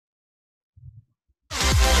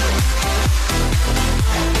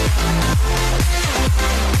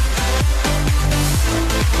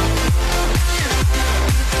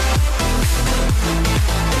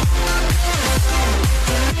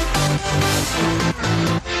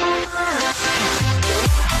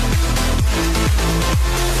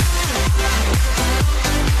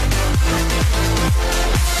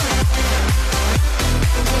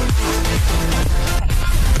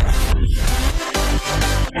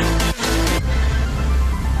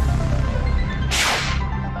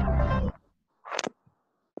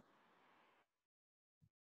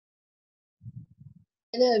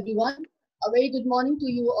Hello everyone. A very good morning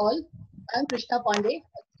to you all. I'm Krishna Pandey,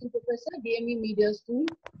 Assistant Professor, DME Media School.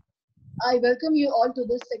 I welcome you all to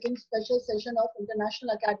this second special session of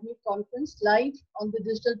International Academic Conference live on the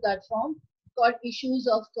digital platform called Issues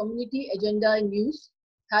of Community Agenda and News,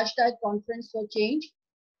 #Conference for Change,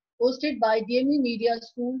 hosted by DME Media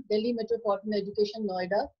School, Delhi Metropolitan Education,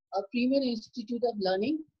 Noida, a premier institute of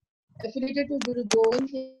learning affiliated to Guru Gobind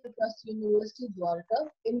Singh Trust University, Dwarka,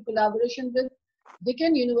 in collaboration with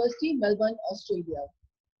Deccan University, Melbourne, Australia.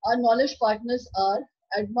 Our knowledge partners are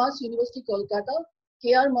Admas University, Kolkata,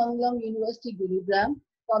 K.R. Mangalam University, Gurugram,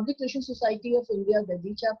 Public Relations Society of India,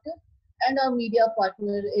 Delhi chapter, and our media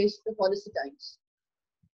partner is the Policy Times.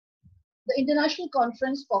 The international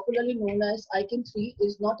conference, popularly known as ICAN 3,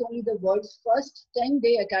 is not only the world's first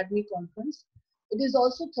 10-day academic conference, it is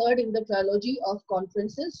also third in the trilogy of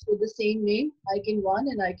conferences with the same name, ICAN 1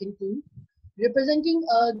 and ICAN 2, representing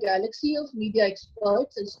a galaxy of media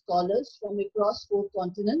experts and scholars from across 4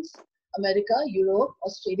 continents, America, Europe,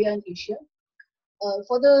 Australia, and Asia.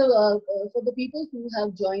 For the people who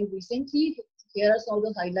have joined recently, here are some of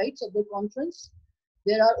the highlights of the conference.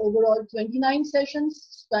 There are overall 29 sessions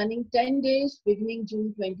spanning 10 days beginning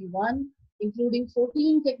June 21, including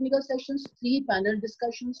 14 technical sessions, 3 panel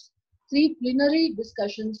discussions, 3 plenary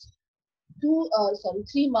discussions,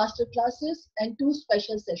 3 master classes, and 2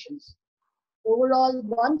 special sessions. Overall,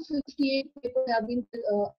 158 papers have been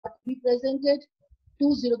presented,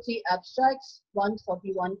 203 abstracts,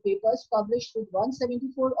 141 papers published with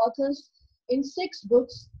 174 authors in 6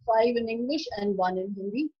 books, 5 in English and 1 in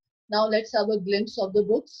Hindi. Now let's have a glimpse of the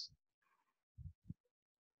books.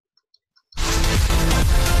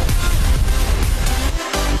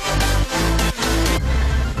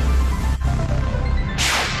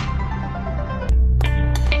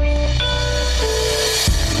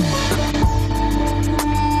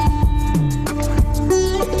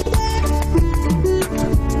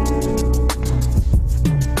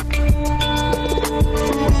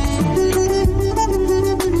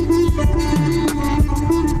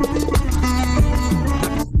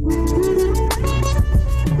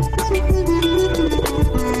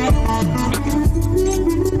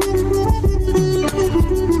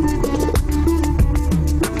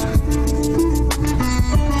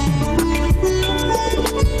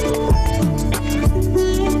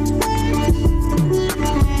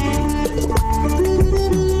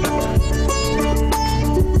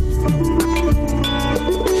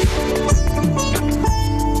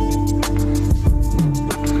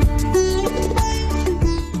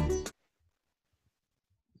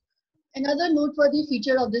 Another noteworthy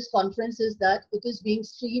feature of this conference is that it is being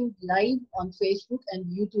streamed live on Facebook and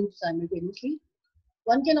YouTube simultaneously.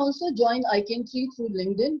 One can also join ICAN 3 through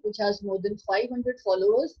LinkedIn, which has more than 500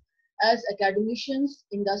 followers as academicians,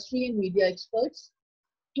 industry, and media experts.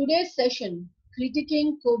 Today's session,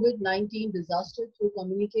 Critiquing COVID-19 Disaster Through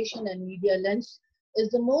Communication and Media Lens, is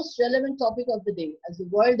the most relevant topic of the day as the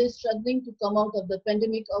world is struggling to come out of the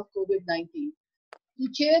pandemic of COVID-19.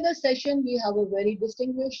 To chair the session, we have a very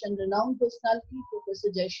distinguished and renowned personality, Professor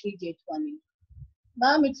Jaishri Jethwaney.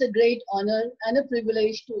 Ma'am, it's a great honor and a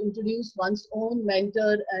privilege to introduce one's own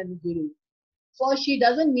mentor and guru. For she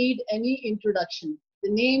doesn't need any introduction. The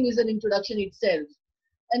name is an introduction itself.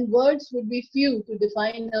 And words would be few to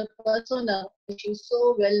define her persona, as she's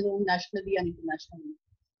so well known nationally and internationally.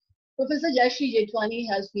 Professor Jaishri Jethwaney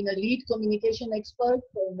has been a lead communication expert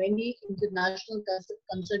for many international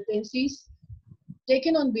consultancies,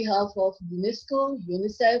 taken on behalf of UNESCO,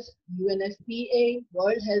 UNICEF, UNFPA,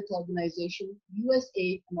 World Health Organization,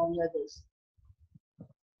 USA, among others.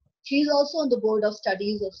 She is also on the board of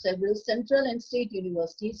studies of several central and state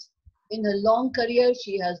universities. In her long career,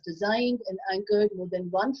 she has designed and anchored more than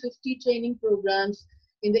 150 training programs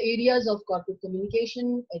in the areas of corporate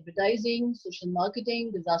communication, advertising, social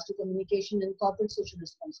marketing, disaster communication, and corporate social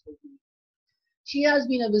responsibility. She has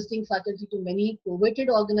been a visiting faculty to many coveted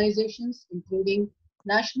organizations, including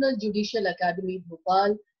National Judicial Academy,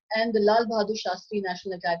 Bhopal, and the Lal Bahadur Shastri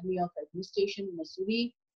National Academy of Administration,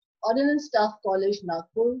 Mussoorie, Ordnance Staff College,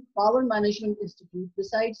 Nagpur, Power Management Institute,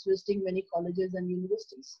 besides visiting many colleges and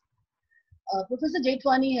universities. Professor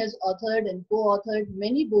Jethwaney has authored and co-authored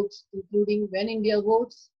many books, including When India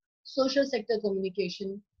Votes, Social Sector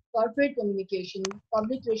Communication, corporate communication,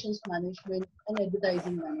 public relations management, and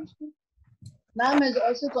advertising management. Ma'am has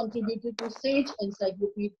also contributed to Sage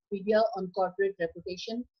Encyclopedia on corporate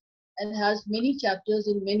reputation and has many chapters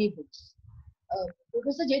in many books.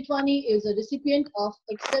 Professor Jethwaney is a recipient of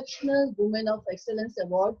Exceptional Women of Excellence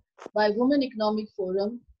Award by Women Economic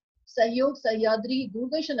Forum, Sahyog Sahyadri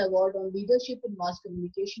Doordarshan Award on Leadership in Mass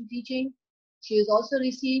Communication Teaching. She has also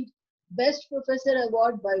received Best Professor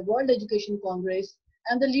Award by World Education Congress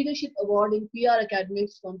and the Leadership Award in PR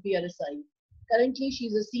Academics from PRSI. Currently, she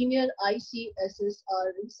is a Senior ICSSR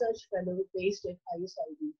Research Fellow based at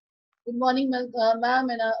ISID. Good morning, ma'am,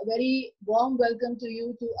 and a very warm welcome to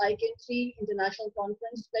you to ICAN 3 International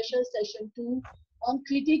Conference Special Session 2 on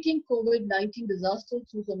critiquing COVID-19 disaster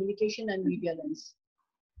through communication and media lens.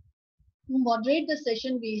 To moderate the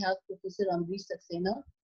session, we have Professor Amrish Saxena,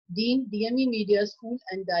 Dean, DME Media School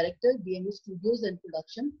and Director, DME Studios and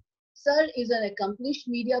Production. Sir is an accomplished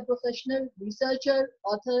media professional, researcher,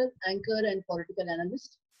 author, anchor, and political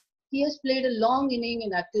analyst. He has played a long inning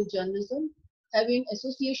in active journalism, having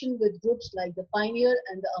association with groups like the Pioneer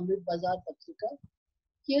and the Amrit Bazar Patrika.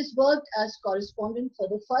 He has worked as correspondent for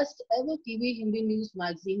the first ever TV Hindi news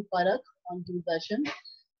magazine Parak on Doordarshan.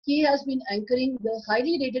 He has been anchoring the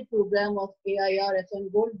highly rated program of AIR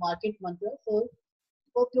FM Gold Market Mantra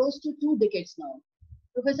for close to 2 decades now.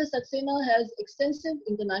 Professor Saxena has extensive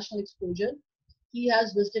international exposure. He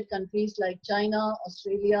has visited countries like China,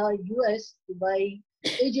 Australia, US, Dubai,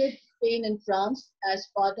 Egypt, Spain, and France as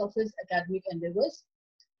part of his academic endeavors.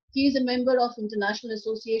 He is a member of International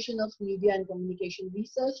Association of Media and Communication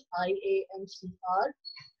Research, IAMCR.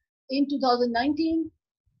 In 2019,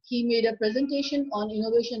 he made a presentation on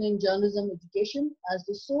innovation in journalism education as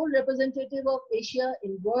the sole representative of Asia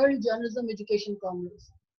in World Journalism Education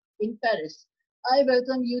Congress in Paris. I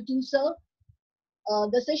welcome you too, sir.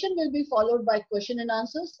 The session will be followed by question and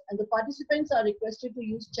answers, and the participants are requested to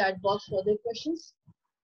use chat box for their questions.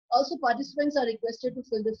 Also, participants are requested to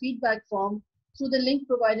fill the feedback form through the link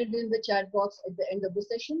provided in the chat box at the end of the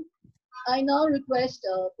session. I now request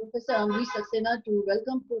Professor Amrish Saxena to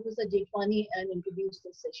welcome Professor Jethwaney and introduce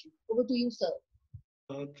this session. Over to you, sir.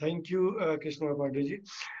 Thank you, Krishna Pandeyji.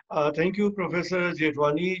 Thank you, Professor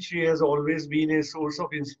Jethwaney. She has always been a source of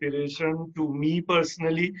inspiration to me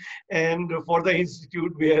personally and for the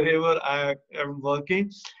institute wherever I am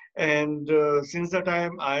working. And since the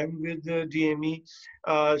time I'm with the DME,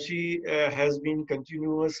 she has been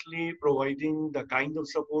continuously providing the kind of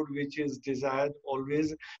support which is desired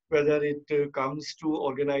always, whether it comes to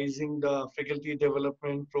organizing the faculty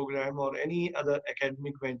development program or any other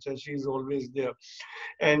academic venture. She is always there.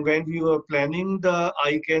 And when we were planning the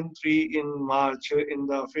ICAN 3 in March in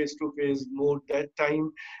the face-to-face mode, that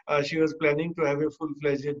time she was planning to have a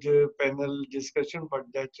full-fledged panel discussion, but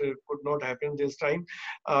that could not happen this time.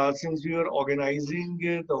 Since we were organizing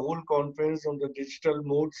the whole conference on the digital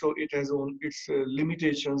mode, so it has its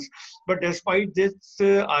limitations. But despite this,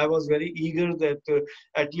 I was very eager that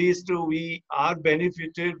at least we are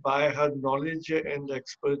benefited by her knowledge and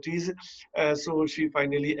expertise. So she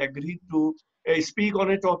finally agreed to speak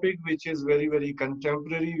on a topic which is very, very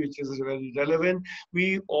contemporary, which is very relevant.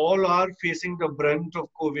 We all are facing the brunt of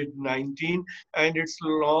COVID-19, and it's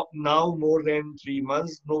now more than 3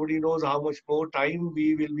 months. Nobody knows how much more time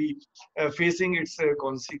we will be facing its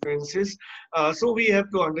consequences. So we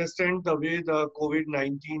have to understand the way the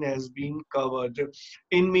COVID-19 has been covered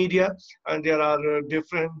in media, and there are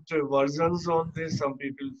different versions on this. Some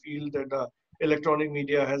people feel that the electronic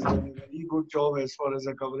media has done a very good job as far as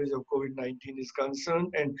the coverage of COVID-19 is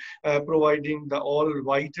concerned and providing the all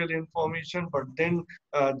vital information. But then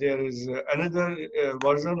there is another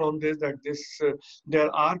version on this, that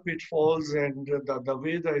there are pitfalls, and the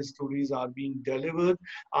way the stories are being delivered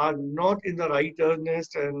are not in the right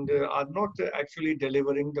earnest and are not actually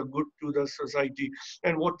delivering the good to the society.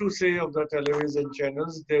 And what to say of the television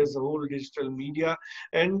channels? There's a whole digital media,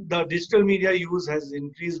 and the digital media use has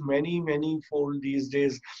increased many fold these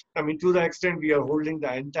days. I mean, to the extent we are holding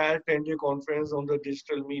the entire 10-day conference on the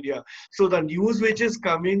digital media. So the news which is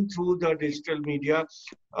coming through the digital media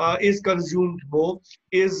is consumed more,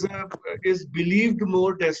 is believed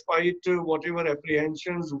more, despite whatever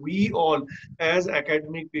apprehensions we all as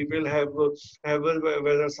academic people have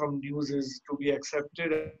whether some news is to be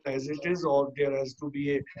accepted as it is, or there has to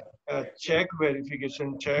be a check,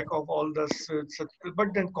 verification check of all the such,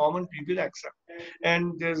 but then common people accept.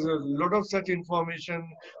 and there's a lot of such information,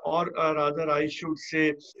 or rather I should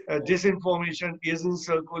say disinformation is in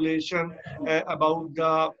circulation about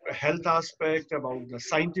the health aspect, about the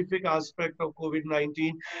scientific aspect of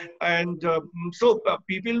COVID-19. And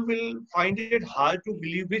people will find it hard to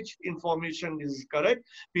believe which information is correct.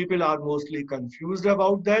 People are mostly confused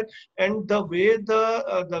about that. And the way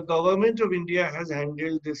the government of India has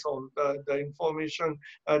handled this all, the information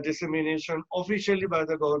dissemination officially by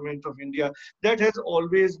the government of India, that has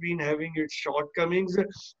always been having its shortcomings,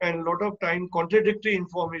 and a lot of time contradictory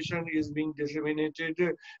information is being disseminated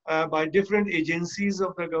by different agencies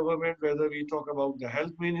of the government, whether we talk about the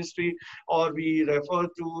health ministry or we refer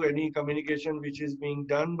to any communication which is being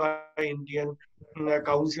done by Indian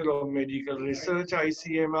Council of Medical Research,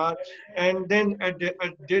 ICMR, and then at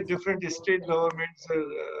different state governments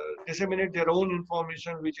disseminate their own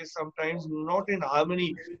information, which is sometimes not in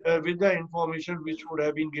harmony with the information which would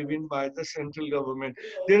have been given by the central government.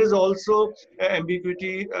 There is also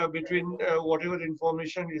ambiguity between whatever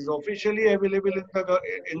information is officially available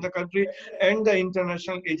in the country and the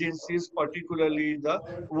international agencies, particularly the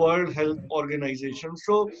World Health Organization.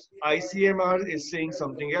 So ICMR is saying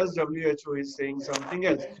something else, WHO is saying something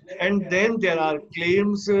else. And then there are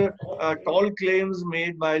claims, tall claims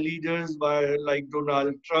made by leaders like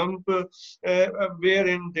Donald Trump,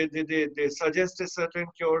 wherein they suggest a certain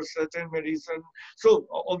cure, certain medicine. So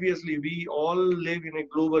obviously we all live in a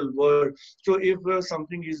global world. So if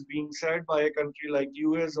something is being said by a country like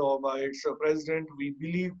US or by its president, we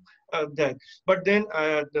believe that. But then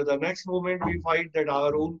the next moment we find that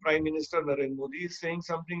our own Prime Minister Narendra Modi is saying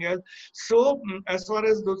something else. So as far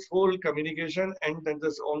as this whole communication and then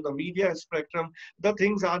this on the media spectrum, the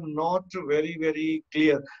things are not very, very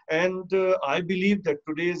clear. And I believe that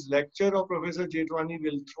today's lecture of Professor Jethwaney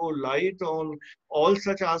will throw light on all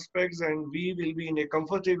such aspects, and we will be in a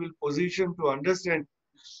comfortable position to understand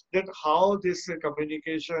that how this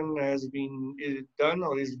communication has been done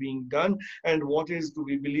or is being done, and what is to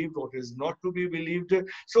be believed, what is not to be believed.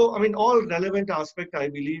 So, I mean, all relevant aspect, I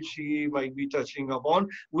believe she might be touching upon,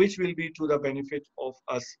 which will be to the benefit of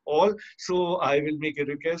us all. So, I will make a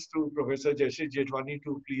request to Professor Jaishri Jethwaney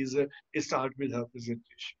to please start with her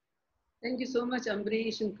presentation. Thank you so much,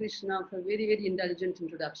 Ambrish and Krishna, for a very, very indulgent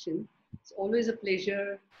introduction. It's always a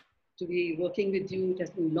pleasure to be working with you. It has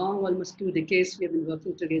been long, almost 2 decades we have been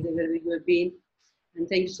working together wherever you have been. And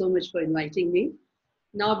thank you so much for inviting me.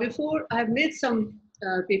 Now, before I've made some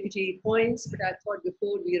PPT points, but I thought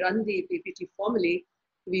before we run the PPT formally,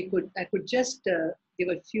 I could just give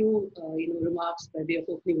a few remarks by way of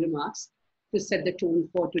opening remarks to set the tone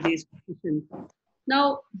for today's discussion.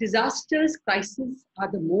 Now, disasters, crises are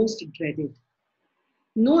the most dreaded.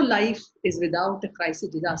 No life is without a crisis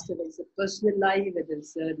disaster, whether it's a personal life, whether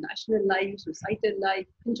it's a national life, societal life,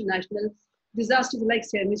 international. Disasters like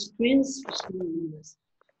Siamese twins,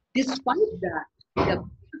 despite that, they are part of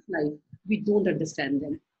life. We don't understand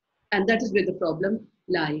them. And that is where the problem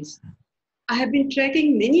lies. I have been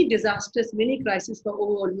tracking many disasters, many crises for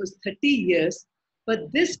over almost 30 years,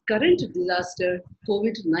 but this current disaster,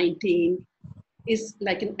 COVID-19, is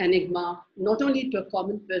like an enigma, not only to a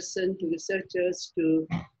common person, to researchers, to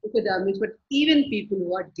academics, but even people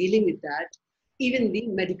who are dealing with that, even the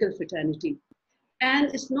medical fraternity.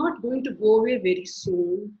 And it's not going to go away very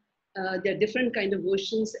soon. There are different kind of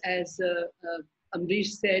versions, as Ambrish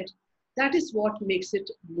said. That is what makes it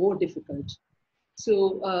more difficult.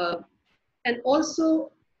 So, and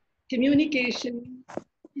also communication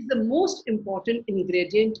is the most important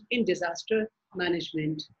ingredient in disaster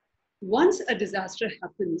management. Once a disaster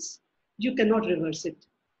happens, you cannot reverse it.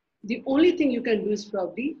 The only thing you can do is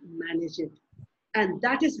probably manage it. And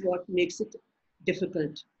that is what makes it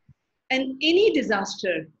difficult. And any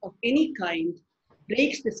disaster of any kind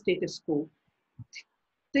breaks the status quo.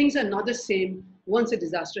 Things are not the same once a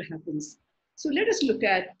disaster happens. So let us look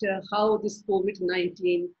at how this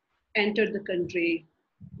COVID-19 entered the country,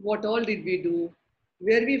 what all did we do,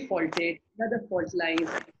 where we faulted, where the fault lies,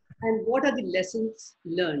 and what are the lessons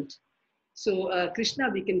learned. So Krishna,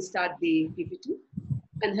 we can start the PPT.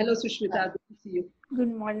 And hello, Sushmita, good to see you.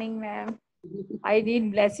 Good morning, ma'am. I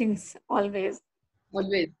need blessings always.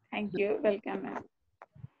 Always. Thank you. Welcome, ma'am.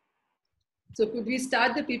 So could we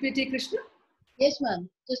start the PPT, Krishna? Yes, ma'am.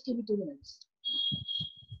 Just give me 2 minutes.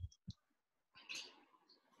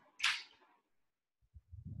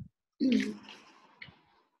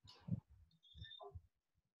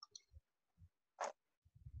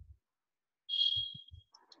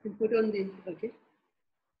 Put on the, okay.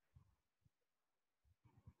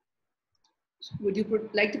 Would you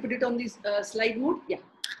like to put it on this slide mode? Yeah.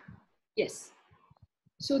 Yes.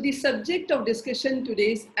 So the subject of discussion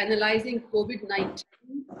today is analyzing COVID-19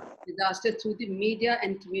 disaster through the media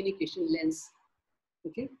and communication lens.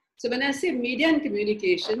 Okay. So when I say media and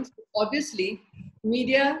communications, obviously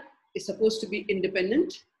media is supposed to be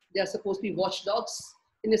independent. They are supposed to be watchdogs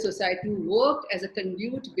in a society who work as a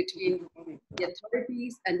conduit between the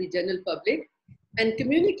authorities and the general public. And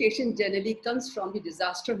communication generally comes from the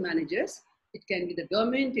disaster managers. It can be the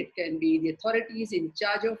government, it can be the authorities in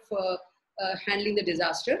charge of handling the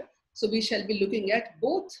disaster. So we shall be looking at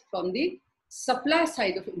both from the supply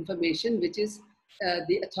side of information, which is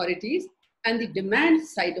the authorities, and the demand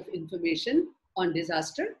side of information on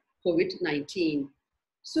disaster, COVID-19.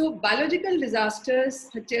 So biological disasters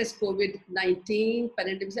such as COVID-19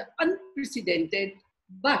 pandemics are unprecedented,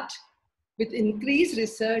 but with increased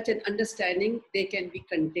research and understanding, they can be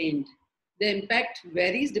contained. The impact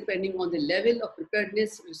varies depending on the level of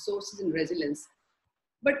preparedness, resources, and resilience.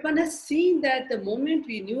 But one has seen that the moment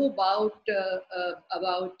we knew about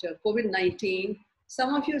COVID-19,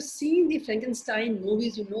 some of you have seen the Frankenstein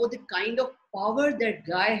movies, you know the kind of power that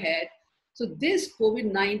guy had. So this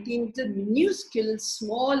COVID-19, the minuscule,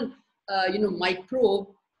 small,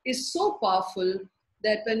 microbe is so powerful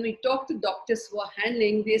that when we talk to doctors who are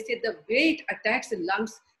handling, they say the way it attacks the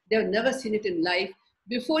lungs, they've never seen it in life.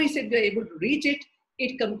 Before he said they're able to reach it,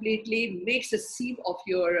 it completely makes a sieve of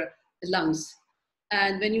your lungs.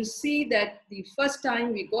 And when you see that the first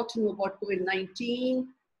time we got to know about COVID-19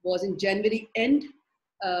 was in January end,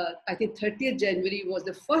 I think 30th January was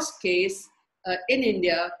the first case in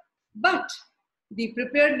India, but the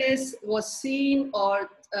preparedness was seen, or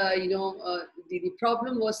the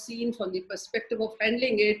problem was seen from the perspective of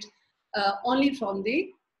handling it only from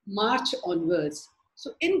the March onwards.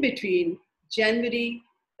 So in between January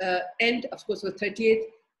end, of course, was 30th,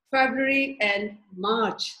 February and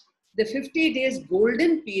March, the 50 days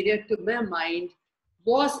golden period to my mind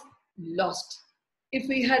was lost. If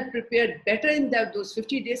we had prepared better in those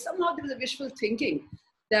 50 days, somehow there was a wishful thinking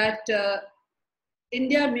that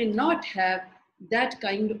India may not have that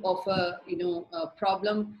kind of a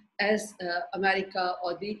problem as America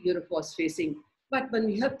or the Europe was facing. But when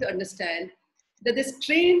we have to understand that the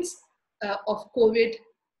strains of COVID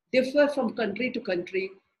differ from country to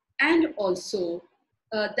country, and also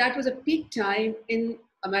that was a peak time in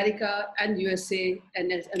America and USA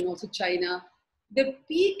and also China. The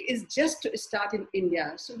peak is just to start in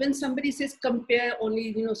India. So when somebody says compare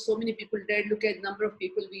only, so many people dead, look at number of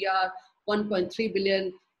people, we are 1.3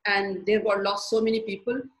 billion and there were lost so many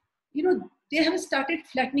people, they have started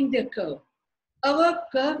flattening their curve. Our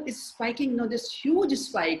curve is spiking now, this huge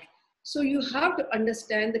spike. So you have to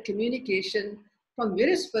understand the communication from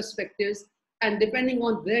various perspectives and depending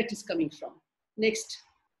on where it is coming from. Next,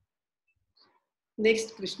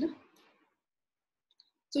 Krishna.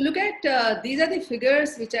 So look at, these are the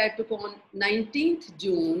figures which I took on 19th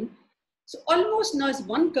June. So almost now it's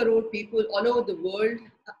 1 crore people all over the world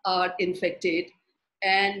are infected,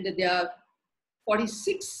 and there are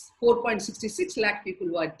 4.66 lakh people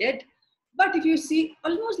who are dead. But if you see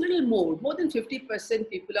almost little more than 50%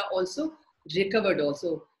 people are also recovered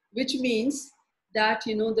also, which means that,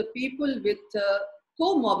 the people with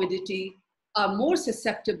comorbidity are more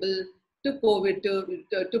susceptible to COVID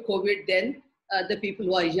than the people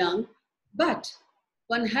who are young. But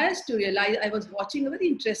one has to realize, I was watching a very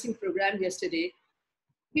interesting program yesterday.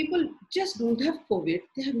 People just don't have COVID.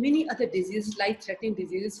 They have many other diseases, life-threatening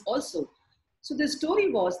diseases also. So the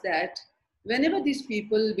story was that whenever these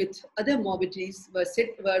people with other morbidities were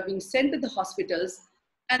being sent to the hospitals,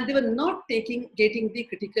 and they were not getting the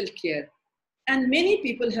critical care. And many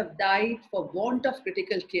people have died for want of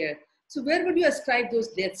critical care. So where would you ascribe those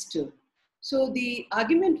deaths to? So the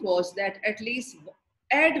argument was that at least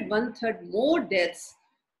add 1/3 more deaths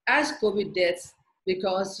as COVID deaths,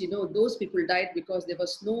 because those people died because there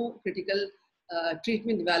was no critical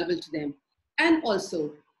treatment available to them. And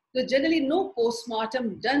also, there's generally no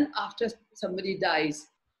postmortem done after somebody dies.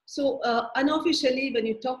 So unofficially, when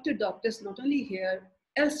you talk to doctors, not only here,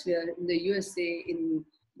 elsewhere in the USA, in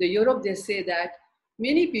the Europe, they say that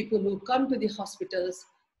many people who come to the hospitals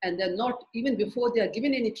and they're not, even before they are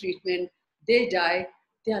given any treatment, they die,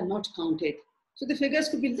 they are not counted. So the figures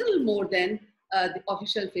could be a little more than the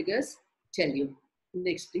official figures tell you.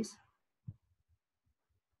 Next, please.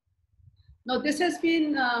 Now, this has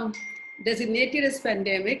been designated as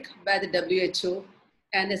pandemic by the WHO.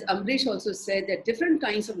 And as Ambrish also said, there are different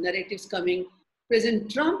kinds of narratives coming. President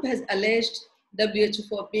Trump has alleged WHO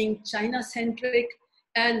for being China-centric,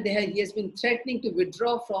 and he has been threatening to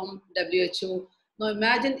withdraw from WHO. Now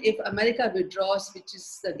imagine if America withdraws, which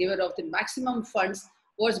is the giver of the maximum funds,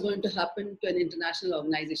 what's going to happen to an international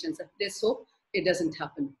organization? So let's hope it doesn't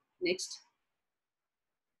happen. Next.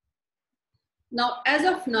 Now, as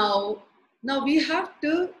of now, we have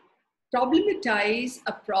to problematize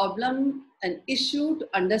a problem, an issue to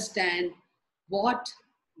understand what,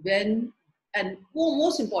 when, and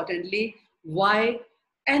most importantly, why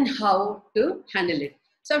and how to handle it.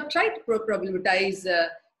 So I've tried to problematize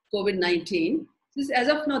COVID-19. As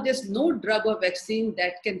of now, there's no drug or vaccine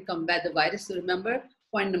that can combat the virus. So remember,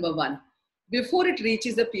 point number one, before it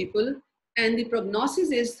reaches the people, and the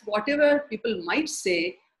prognosis is whatever people might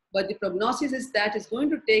say, but the prognosis is that it's going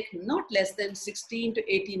to take not less than 16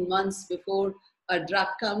 to 18 months before a drug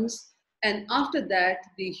comes. And after that,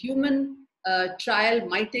 the human trial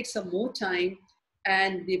might take some more time.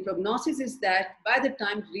 And the prognosis is that by the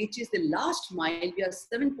time it reaches the last mile, we are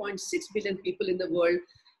 7.6 billion people in the world,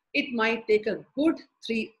 it might take a good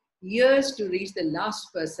 3 years to reach the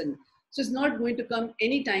last person. So it's not going to come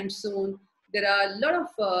anytime soon. There are a lot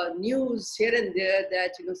of news here and there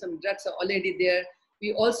that some drugs are already there.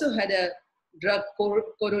 We also had a drug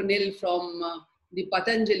Coronil from the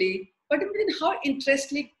Patanjali. But how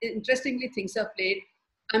interestingly things are played,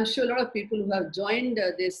 I'm sure a lot of people who have joined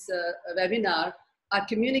this webinar are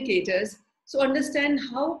communicators, so understand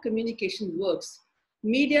how communication works.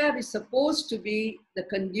 Media is supposed to be the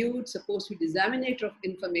conduit, supposed to be disseminator of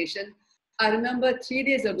information. I remember 3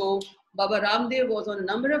 days ago, Baba Ramdev was on a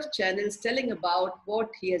number of channels telling about what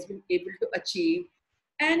he has been able to achieve.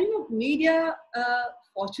 And media,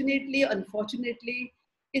 fortunately, unfortunately,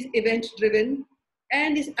 is event-driven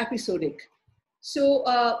and is episodic. So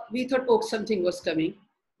we thought, oh, something was coming.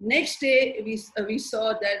 Next day, we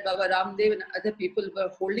saw that Baba Ramdev and other people were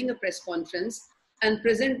holding a press conference and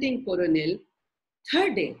presenting Coronil.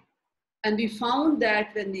 Third day, and we found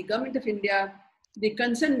that when the government of India, the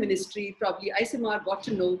concerned ministry, probably ICMR, got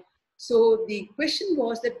to know. So the question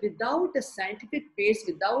was that without a scientific base,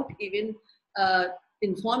 without even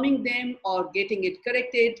informing them or getting it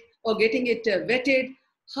corrected or getting it vetted,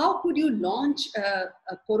 how could you launch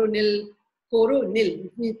a Coronil,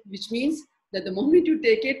 which means that the moment you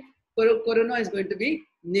take it, Corona is going to be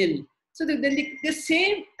nil. So the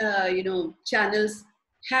same channels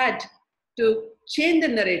had to change the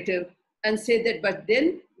narrative and say that, but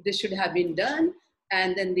then this should have been done.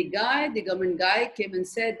 And then the government guy came and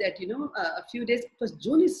said that, a few days, it was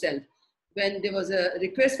June itself, when there was a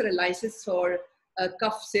request for a license for a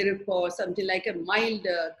cough syrup or something like a mild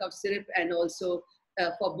cough syrup, and also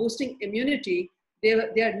for boosting immunity.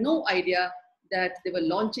 They had no idea that they were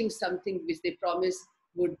launching something which they promised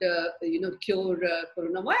would, cure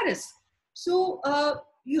coronavirus. So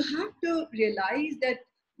you have to realize that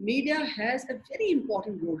media has a very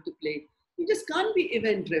important role to play. You just can't be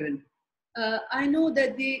event-driven. I know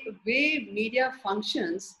that the way media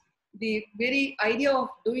functions, the very idea of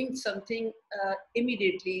doing something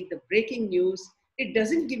immediately, the breaking news, it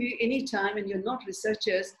doesn't give you any time, and you're not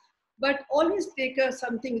researchers, but always take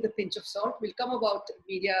something with a pinch of salt. We'll come about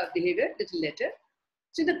media behavior a little later.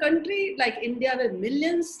 So in a country like India, where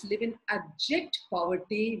millions live in abject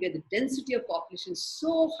poverty, where the density of population is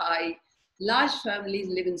so high, large families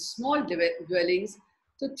live in small dwellings.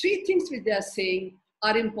 So 3 things which they are saying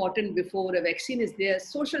are important before a vaccine is there: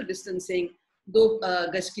 social distancing,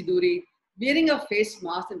 gaj ki duri, wearing a face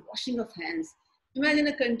mask, and washing of hands. Imagine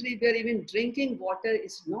a country where even drinking water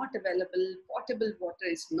is not available, potable water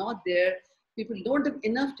is not there, people don't have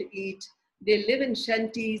enough to eat, they live in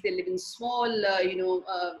shanties, they live in small,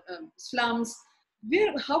 slums.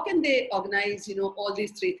 How can they organize, all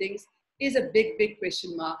these 3 things is a big, big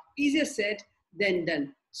question mark. Easier said than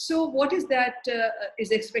done. So what is that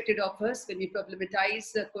is expected of us when we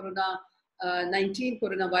problematize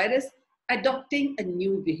coronavirus? Adopting a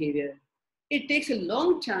new behavior. It takes a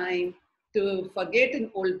long time to forget an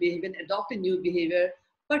old behavior and adopt a new behavior,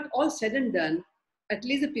 but all said and done, at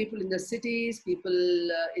least the people in the cities, people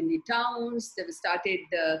in the towns, they've started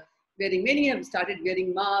many have started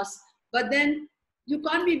wearing masks, but then you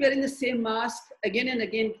can't be wearing the same mask again and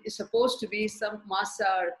again. It's supposed to be, some masks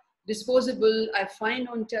are disposable. I find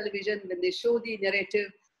on television when they show the narrative,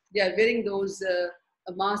 they are wearing those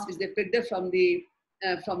masks which they picked up from the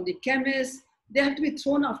chemist. They have to be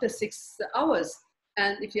thrown after 6 hours.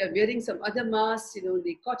 And if you are wearing some other masks,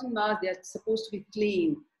 the cotton mask, they are supposed to be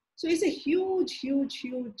clean. So it's a huge, huge,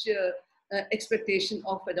 huge expectation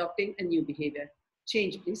of adopting a new behavior.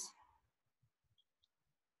 Change, please.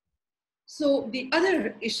 So the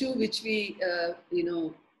other issue which we,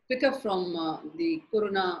 pick up from the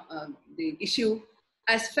corona, the issue,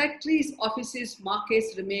 as factories, offices,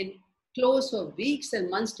 markets remain closed for weeks and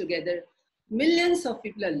months together, millions of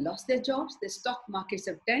people have lost their jobs, their stock markets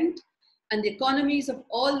have tanked, and the economies of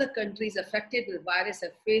all the countries affected with the virus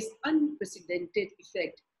have faced unprecedented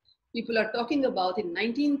effect. People are talking about in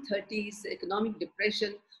 1930s economic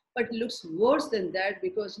depression, but it looks worse than that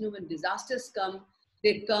because when disasters come,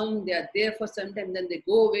 they are there for some time, then they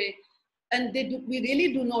go away. And we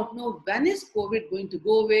really do not know when is COVID going to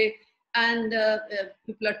go away. And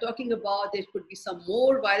people are talking about there could be some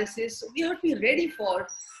more viruses. So we have to be ready for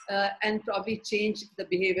and probably change the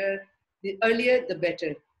behavior. The earlier, the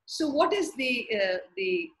better. So what is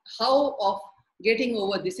the how of getting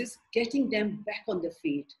over this is getting them back on the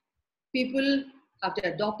feet. People have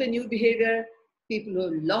to adopt a new behavior, people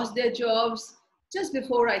who have lost their jobs. Just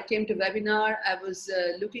before I came to webinar, I was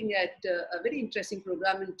looking at a very interesting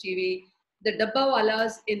program on TV. The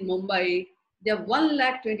Dabbawalas in Mumbai, there are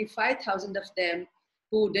 1,25,000 of them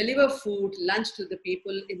who deliver food, lunch to the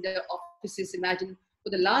people in their offices. Imagine for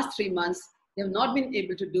the last 3 months, they have not been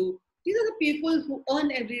able to do. These are the people who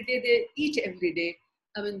earn every day, they eat every day.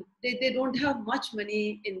 I mean, they don't have much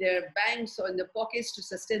money in their banks or in their pockets to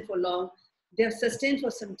sustain for long. They have sustained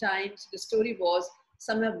for some time. So the story was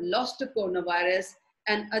some have lost to coronavirus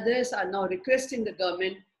and others are now requesting the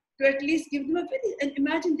government to at least give them a very, and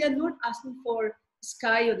imagine they're not asking for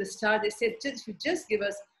sky or the star. They said, if you just give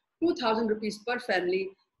us 2,000 rupees per family,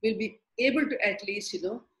 we'll be able to at least,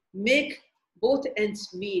 make both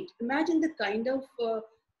ends meet. Imagine the kind of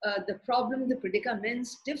the problem, the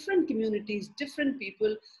predicaments, different communities, different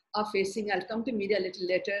people are facing. I'll come to media a little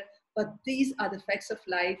later, but these are the facts of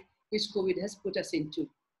life which COVID has put us into.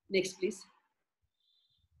 Next, please.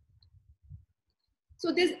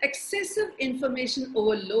 So there's excessive information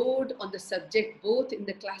overload on the subject, both in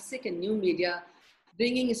the classic and new media,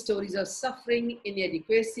 bringing stories of suffering,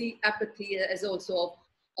 inadequacy, apathy, as also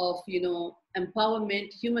of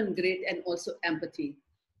empowerment, human grit, and also empathy.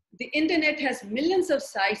 The internet has millions of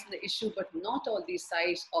sites on the issue, but not all these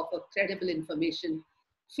sites offer credible information.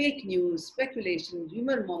 Fake news, speculation,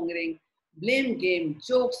 rumor mongering, blame game,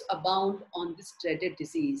 jokes abound on this dreaded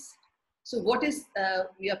disease. So what is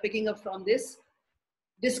we are picking up from this?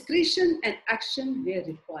 Discretion and action were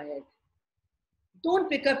required. Don't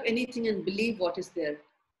pick up anything and believe what is there.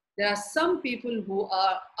 There are some people who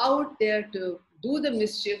are out there to do the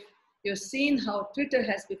mischief. You've seen how Twitter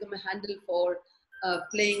has become a handle for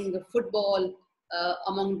playing football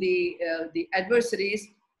among the adversaries.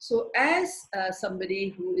 So as somebody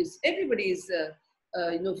who is, everybody is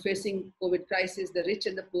facing COVID crisis, the rich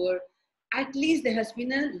and the poor, at least there has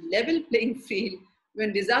been a level playing field.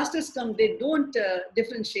 When disasters come, they don't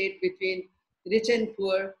differentiate between rich and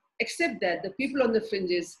poor, except that the people on the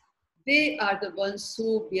fringes, they are the ones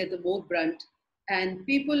who bear the more brunt. And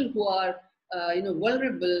people who are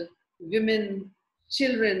vulnerable, women,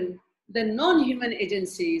 children, the non-human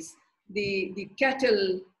agencies, the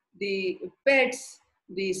cattle, the pets,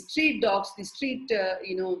 the street dogs, the street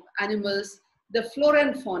animals, the flora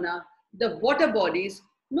and fauna, the water bodies,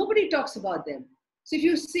 nobody talks about them. So if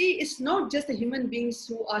you see, it's not just the human beings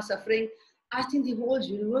who are suffering. I think the whole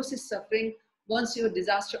universe is suffering once you have a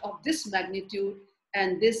disaster of this magnitude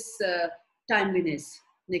and this timeliness.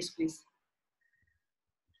 Next, please.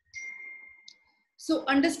 So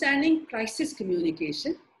understanding crisis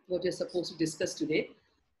communication, what we're supposed to discuss today.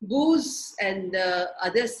 Booz and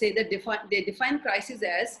others say that they define crisis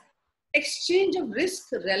as exchange of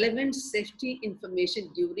risk-relevant safety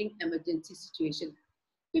information during emergency situation.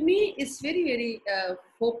 To me, it's very, very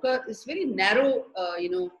focused, it's very narrow,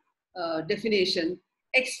 definition.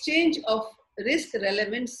 Exchange of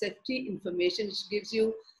risk-relevant safety information, which gives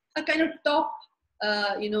you a kind of top,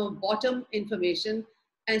 bottom information,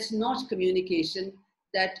 and it's not communication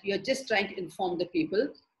that you're just trying to inform the people.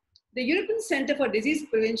 The European Center for Disease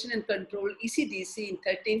Prevention and Control, ECDC, in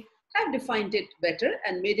 2013, have defined it better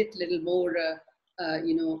and made it a little more,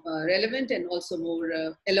 relevant and also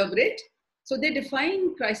more elaborate. So they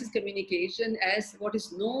define crisis communication as what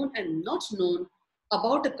is known and not known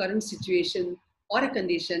about a current situation or a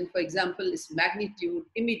condition. For example, its magnitude,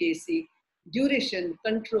 immediacy, duration,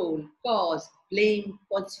 control, cause, blame,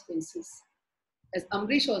 consequences. As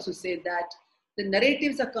Amrish also said, that the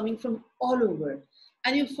narratives are coming from all over.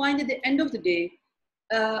 And you find at the end of the day,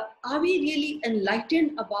 are we really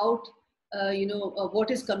enlightened about, what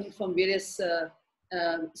is coming from various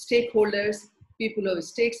stakeholders, people who have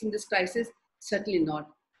stakes in this crisis? Certainly not.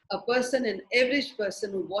 A person, an average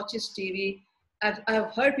person who watches TV,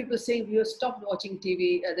 I've heard people saying we have stopped watching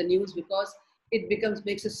TV, the news, because it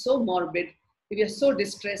makes us so morbid. We are so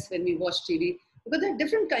distressed when we watch TV, because there are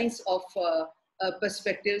different kinds of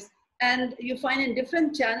perspectives, and you find in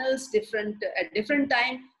different channels, at different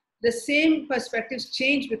time, the same perspectives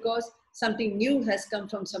change because something new has come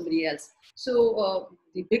from somebody else. So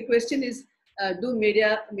the big question is, do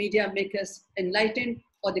media make us enlightened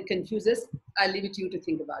or they confuse us? I'll leave it to you to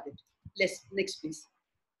think about it. Next, please.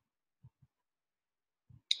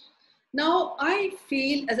 Now, I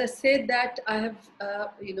feel, as I said, that I have,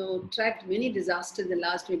 tracked many disasters in the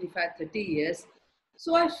last 25, 30 years.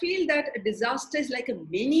 So I feel that a disaster is like a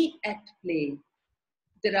mini act play.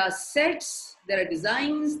 There are sets, there are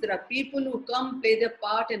designs, there are people who come, play their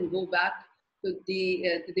part and go back to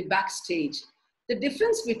the backstage. The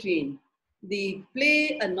difference between the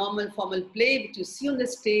play, a normal formal play which you see on the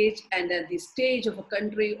stage, and the stage of a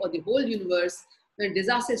country or the whole universe, when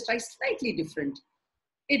disaster strikes, slightly different.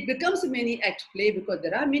 It becomes a many act play because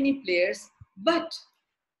there are many players, but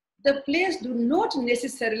the players do not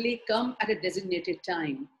necessarily come at a designated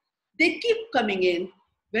time. They keep coming in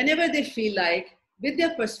whenever they feel like, with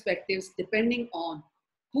their perspectives, depending on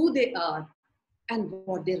who they are and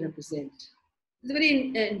what they represent. It's a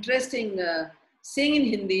very interesting saying in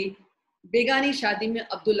Hindi, Begani Shadi mein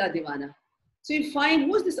Abdullah Diwana. So you find,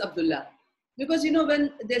 who's this Abdullah? Because,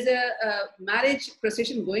 when there's a marriage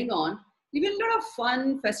procession going on, you get a lot of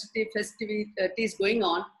fun festivities going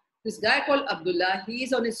on. This guy called Abdullah,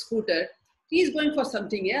 he's on his scooter. He's going for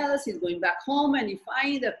something else. He's going back home, and you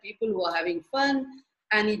find the people who are having fun,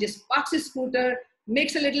 and he just parks his scooter,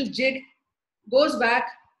 makes a little jig, goes back,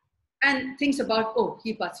 and thinks about, oh,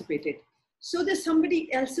 he participated. So there's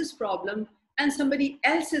somebody else's problem, and somebody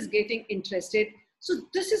else is getting interested. So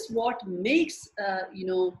this is what makes,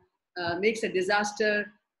 makes a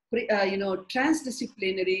disaster,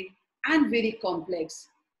 transdisciplinary and very complex.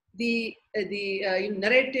 The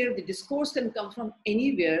narrative, the discourse can come from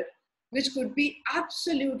anywhere, which could be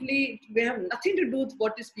absolutely, we have nothing to do with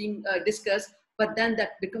what is being discussed, but then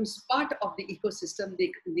that becomes part of the ecosystem,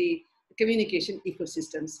 the communication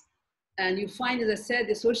ecosystems. And you find, as I said,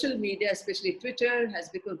 the social media, especially Twitter, has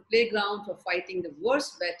become a playground for fighting the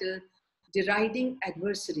worst battle, deriding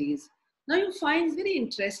adversaries. Now you find it's very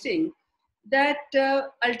interesting that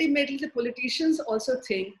ultimately the politicians also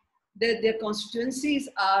think that their constituencies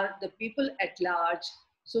are the people at large.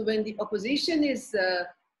 So when the opposition is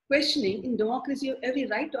questioning, in democracy you have every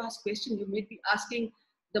right to ask questions. You may be asking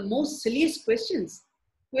the most silliest questions.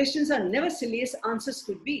 Questions are never silly as answers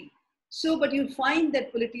could be. So, but you find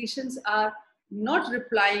that politicians are not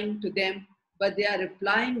replying to them, but they are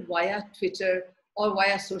replying via Twitter or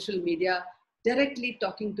via social media, directly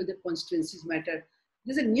talking to the constituencies matter.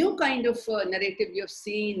 There's a new kind of narrative you have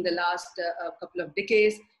seen in the last couple of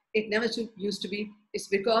decades. It never used to be. It's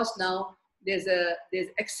because now there's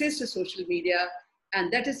access to social media,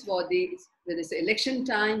 and that is what when it's election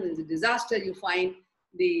time, there's a disaster, you find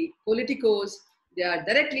the politicos, they are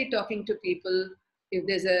directly talking to people. If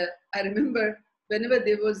there's I remember whenever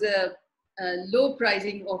there was a low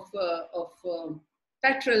pricing of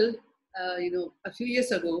petrol, a few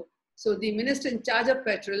years ago, so the minister in charge of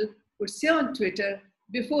petrol would say on Twitter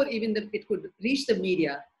before even it could reach the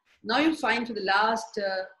media. Now you find for the last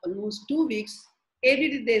almost 2 weeks, every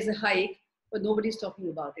day there's a hike, but nobody's talking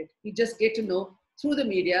about it. You just get to know through the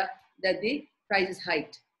media that the price is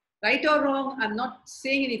hiked. Right or wrong, I'm not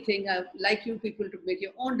saying anything. I like you people to make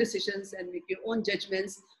your own decisions and make your own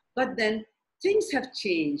judgments. But then things have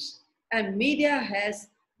changed, and media has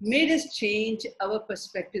made us change our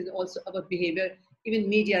perspective, also our behavior, even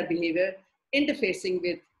media behavior, interfacing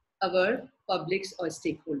with our publics or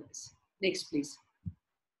stakeholders. Next, please.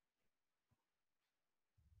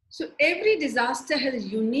 So every disaster has a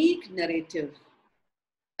unique narrative,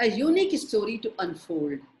 a unique story to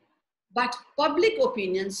unfold. But public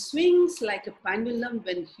opinion swings like a pendulum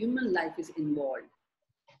when human life is involved.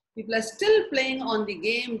 People are still playing on the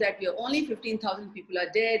game that we are only 15,000 people are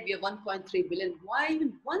dead, we are 1.3 billion. Why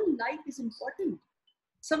even one life is important?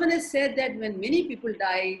 Someone has said that when many people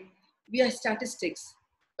die, we are statistics.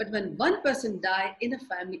 But when one person dies in a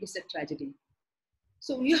family, it's a tragedy.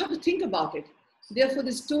 So you have to think about it. Therefore,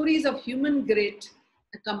 the stories of human grit,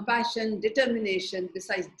 compassion, determination,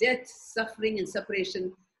 besides death, suffering, and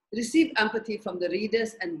separation, receive empathy from the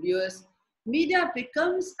readers and viewers. Media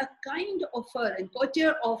becomes a kind of an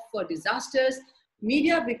importer of disasters.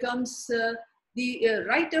 Media becomes the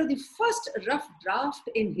writer of the first rough draft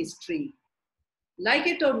in history. Like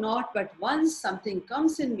it or not, but once something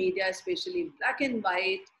comes in media, especially in black and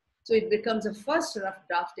white, so it becomes a first rough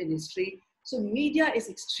draft in history. So media is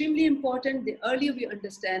extremely important. The earlier we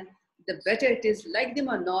understand, the better it is. Like them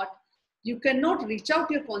or not, you cannot reach out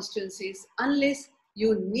to your constituencies unless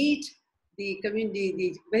you need the community,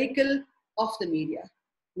 the vehicle of the media.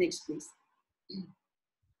 Next, please.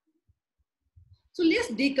 So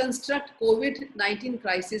let's deconstruct COVID-19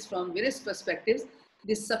 crisis from various perspectives.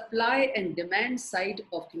 the supply and demand side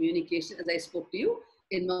of communication, as I spoke to you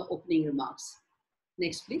in my opening remarks.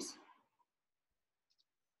 Next, please.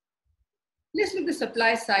 Let's look at the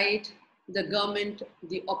supply side, the government,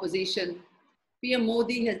 the opposition. PM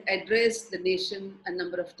Modi has addressed the nation a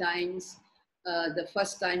number of times. The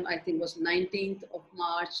first time, I think, was 19th of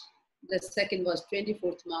March. The second was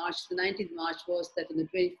 24th March. The 19th March was that on the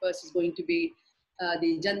 21st is going to be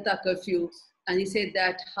the Janta curfew. And he said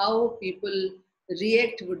that how people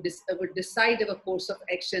react would decide our course of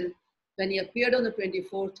action. When he appeared on the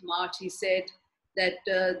 24th March, he said that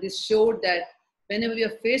this showed that whenever we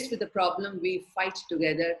are faced with a problem, we fight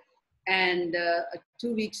together. And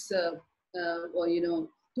 2 weeks, or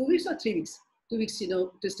 2 weeks or 3 weeks, 2 weeks,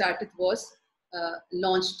 to start it was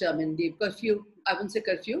launched. I mean, the curfew, I wouldn't say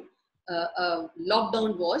curfew,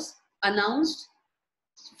 lockdown was announced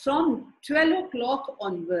from 12 o'clock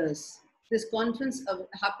onwards. This conference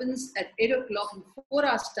happens at 8 o'clock in 4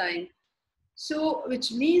 hours time. So,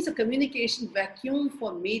 which means a communication vacuum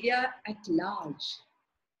for media at large.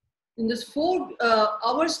 In this 4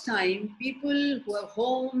 hours time, people who have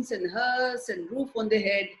homes and hearths and roof on their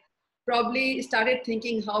head probably started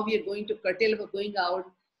thinking how we are going to curtail our going out.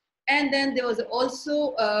 And then there was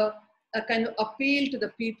also a kind of appeal to the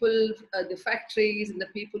people, the factories and the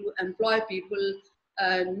people who employ people,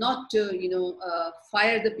 not to,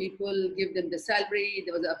 fire the people, give them the salary.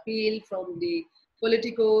 There was an appeal from the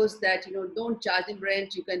politicos that, don't charge them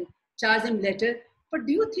rent, you can charge them later. But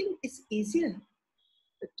do you think it's easier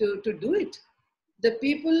to do it? The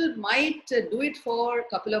people might do it for a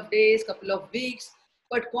couple of days, couple of weeks,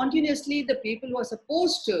 but continuously the people who are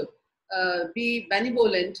supposed to be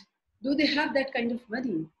benevolent, do they have that kind of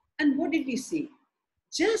money? And what did we see?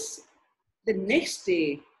 Just the next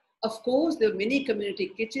day, of course, there were many community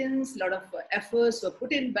kitchens, a lot of efforts were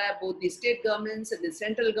put in by both the state governments and the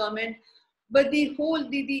central government, but the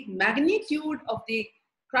magnitude of the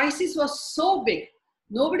crisis was so big.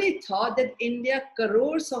 Nobody thought that India,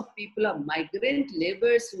 crores of people are migrant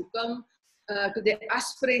laborers who come to their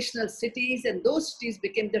aspirational cities, and those cities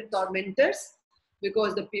became the tormentors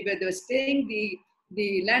because the people they were staying,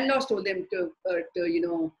 the landlords told them to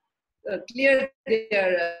clear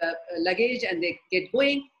their luggage and they get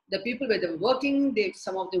going. The people where they were working,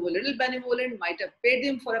 some of them were a little benevolent, might have paid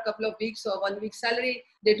them for a couple of weeks or 1 week salary.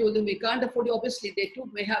 They told them we can't afford it. Obviously, they too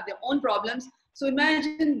may have their own problems. So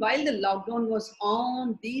imagine while the lockdown was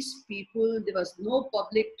on, these people, there was no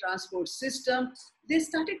public transport system. They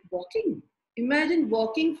started walking. Imagine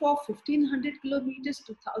walking for 1,500 kilometers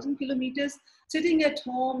to 1,000 kilometers, sitting at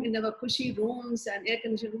home in our cushy rooms and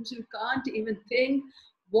air-conditioned rooms. You can't even think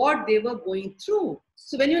what they were going through.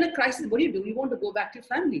 So when you're in a crisis, what do? You want to go back to your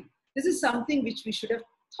family. This is something which we should have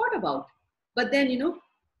thought about. But then,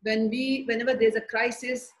 whenever there's a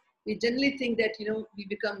crisis, we generally think that, we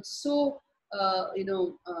become so,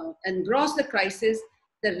 engrossed the crisis.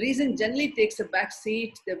 The reason generally takes a back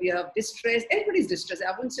seat, that we have distress. Everybody's distressed.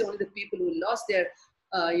 I wouldn't say only the people who lost their,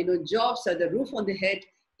 jobs or the roof on their head.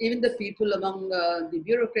 Even the people among the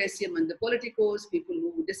bureaucracy, among the politicos, people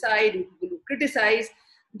who decide, people who criticize,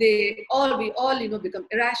 we all, become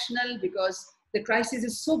irrational because the crisis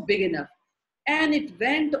is so big enough. And it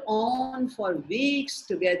went on for weeks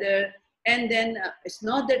together. And then it's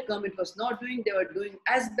not that government was not doing, they were doing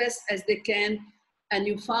as best as they can. And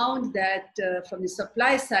you found that from the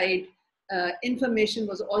supply side, information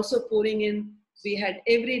was also pouring in. We had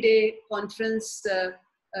everyday conference,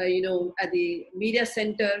 at the media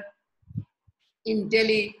center in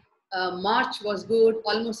Delhi. March was good,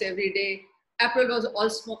 almost every day. April was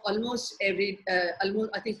also almost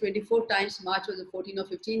I think 24 times. March was 14 or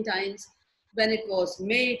 15 times. When it was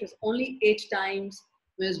May, it was only 8 times.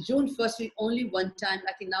 When it was June 1st week, only 1 time.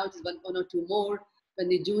 I think now it is one or 2 more when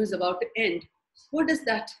the June is about to end. What does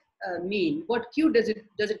that mean? What cue does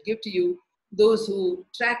it give to you, those who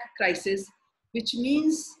track crisis? Which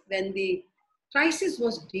means when the crisis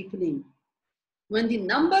was deepening, when the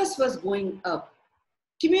numbers was going up,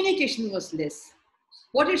 communication was less.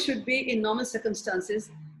 What it should be in normal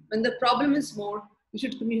circumstances, when the problem is more, we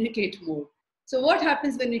should communicate more. So what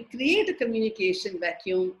happens when we create a communication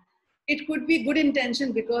vacuum? It could be good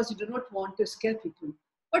intention because you do not want to scare people.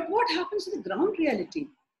 But what happens to the ground reality?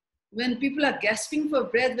 When people are gasping for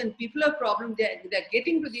breath, when people have problems, they're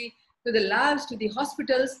getting to the labs, to the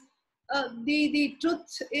hospitals, the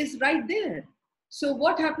truth is right there. So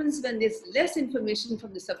what happens when there's less information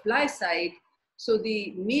from the supply side? So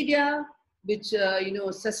the media, which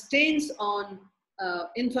sustains on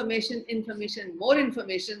information, more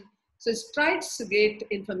information. So it tries to get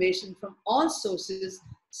information from all sources.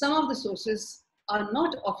 Some of the sources are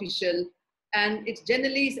not official. and it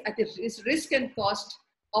generally is at the risk and cost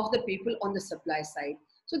of the people on the supply side.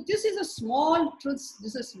 So this is a small truth,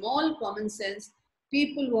 this is a small common sense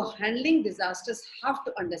people who are handling disasters have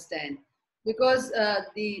to understand, because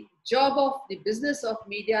the job of the business of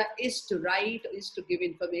media is to write, is to give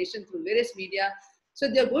information through various media. So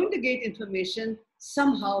they're going to get information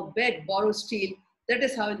somehow, beg, borrow, steal. That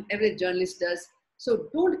is how every journalist does. So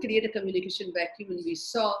don't create a communication vacuum. And we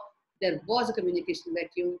saw there was a communication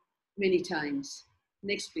vacuum many times.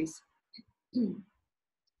 Next, please.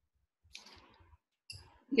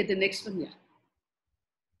 Get the next one, yeah.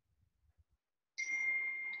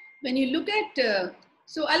 When you look at,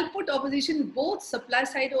 so I'll put opposition both supply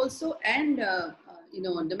side also and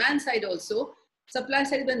demand side also. Supply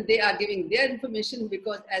side when they are giving their information,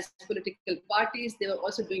 because as political parties, they were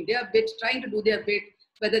also doing their bit, trying to do their bit.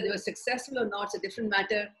 Whether they were successful or not, it's a different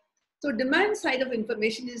matter. So demand side of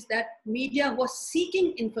information is that media was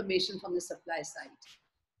seeking information from the supply side.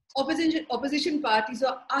 Opposition parties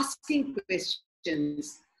are asking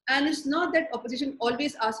questions. And it's not that opposition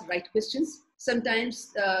always asks right questions.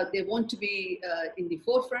 Sometimes they want to be in the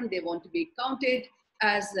forefront. They want to be counted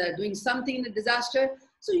as doing something in a disaster.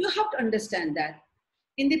 So you have to understand that.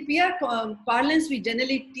 In the PR parlance, we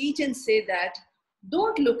generally teach and say that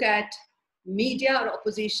don't look at media or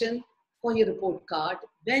opposition for your report card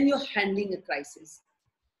when you're handling a crisis.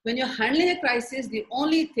 When you're handling a crisis, the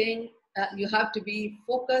only thing you have to be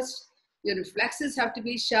focused, your reflexes have to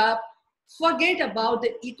be sharp. Forget about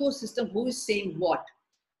the ecosystem, who is saying what.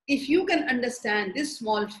 If you can understand this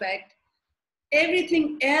small fact,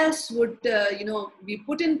 everything else would be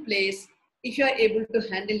put in place if you are able to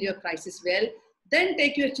handle your crisis well. Then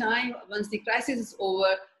take your time once the crisis is over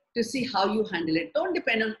to see how you handle it. Don't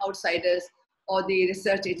depend on outsiders or the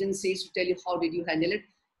research agencies to tell you how did you handle it.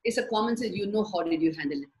 It's a common sense, you know how did you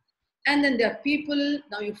handle it. And then there are people,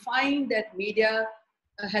 now you find that media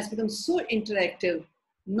has become so interactive,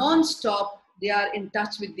 non-stop. They are in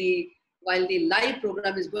touch with while the live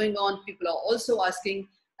program is going on, people are also asking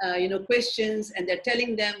questions, and they're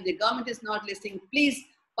telling them the government is not listening, please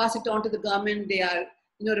pass it on to the government. They are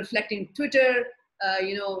reflecting Twitter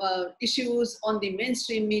issues on the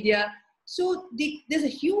mainstream media. So there's a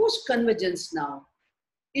huge convergence now.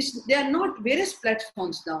 There are not various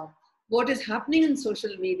platforms now. What is happening in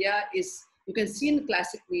social media is, you can see in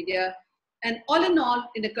classic media, and all in all,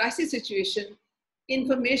 in a crisis situation,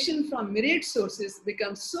 information from myriad sources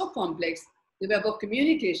becomes so complex, the web of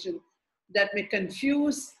communication, that may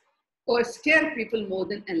confuse or scare people more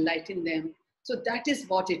than enlighten them. So that is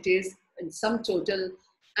what it is in sum total.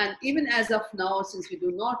 And even as of now, since we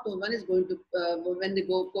do not know when the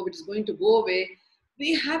COVID is going to go away,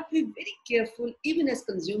 we have to be very careful, even as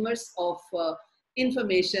consumers of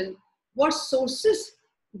information, what sources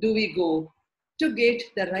do we go to get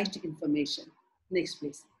the right information. Next,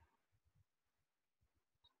 please.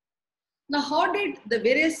 Now, how did the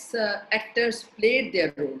various actors played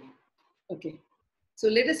their role? Okay, so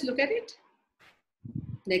let us look at it.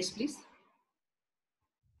 Next, please.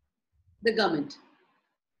 The government.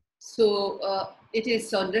 So it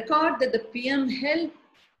is on record that the PM held,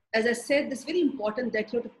 as I said, this is very important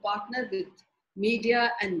that you have to partner with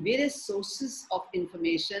media and various sources of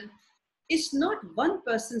information. It's not one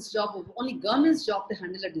person's job or only government's job to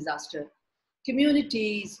handle a disaster.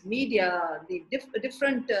 Communities, media, the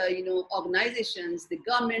different organizations, the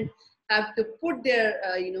government have to put their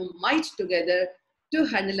might together to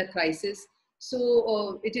handle a crisis.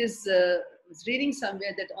 So it is was reading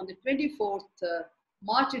somewhere that on the 24th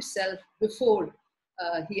March itself, before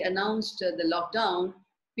he announced the lockdown,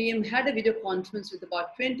 PM had a video conference with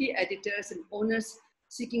about 20 editors and owners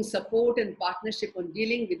seeking support and partnership on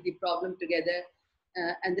dealing with the problem together.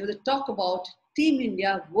 And there was a talk about Team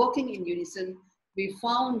India working in unison. We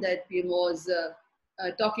found that PM was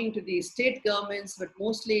talking to the state governments, but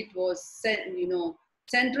mostly it was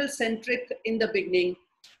central-centric in the beginning.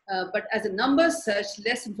 But as the numbers surged,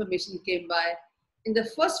 less information came by. In the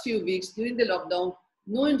first few weeks during the lockdown,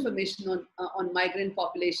 no information on migrant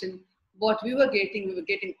population. What we were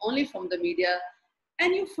getting only from the media.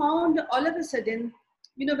 And you found all of a sudden,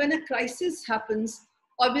 when a crisis happens,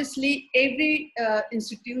 obviously every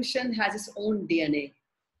institution has its own DNA.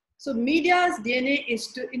 So media's DNA is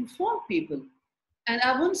to inform people. And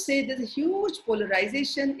I won't say there's a huge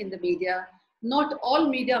polarization in the media. Not all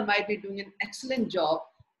media might be doing an excellent job,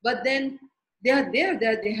 but then they are there,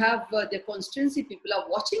 they have their constituency, people are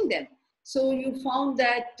watching them. So you found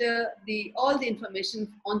that all the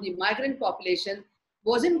information on the migrant population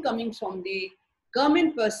wasn't coming from the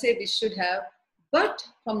government per se, which should have, but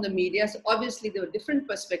from the media. So obviously there were different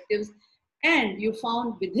perspectives. And you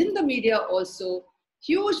found within the media also,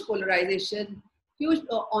 huge polarization, huge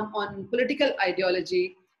on political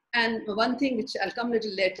ideology. And one thing which I'll come a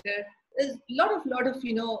little later is lot of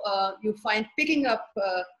you find picking up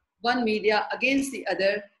one media against the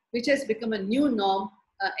other, which has become a new norm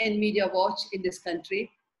in media watch in this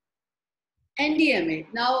country. NDMA.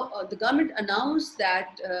 Now, the government announced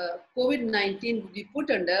that COVID-19 would be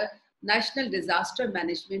put under National Disaster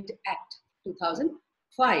Management Act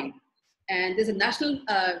 2005. And there's a National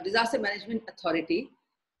Disaster Management Authority.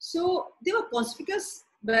 So they were conspicuous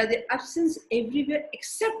by their absence everywhere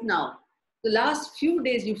except now. The last few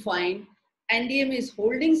days you find NDMA is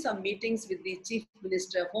holding some meetings with the Chief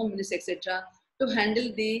Minister, Home Minister, etc., to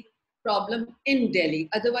handle the problem in Delhi.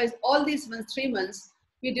 Otherwise, all these 3 months,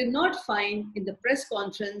 we did not find in the press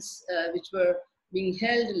conference, which were being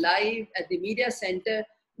held live at the media center,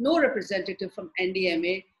 no representative from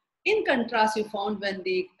NDMA. In contrast, you found when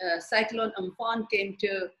the cyclone Amphan came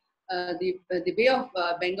to the Bay of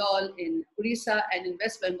Bengal in Odisha and in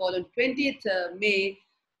West Bengal on 20th May,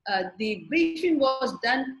 the briefing was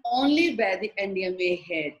done only by the NDMA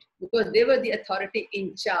head because they were the authority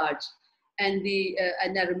in charge. And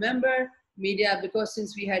I remember media, because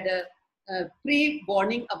since we had a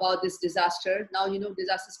pre-warning about this disaster, now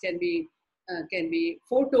disasters can be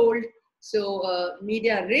foretold. So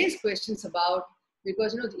media raised questions about,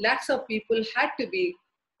 because lakhs of people had to be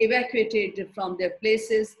evacuated from their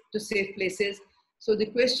places to safe places. So the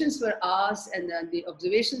questions were asked and the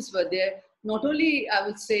observations were there. Not only, I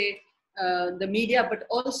would say, the media, but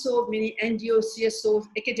also many NGOs, CSOs,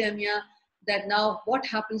 academia, that now what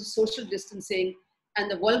happens to social distancing and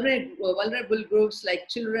the vulnerable groups like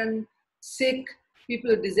children, sick, people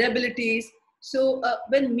with disabilities. So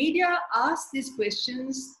when media asks these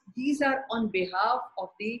questions, these are on behalf of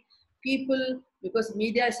the people, because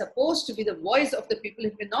media is supposed to be the voice of the people.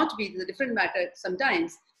 It may not be, it's a different matter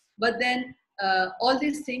sometimes. But then all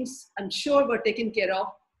these things, I'm sure, were taken care of.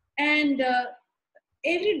 And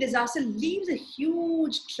every disaster leaves a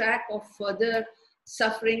huge track of further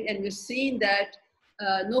suffering. And we've seen that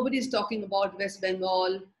nobody's talking about West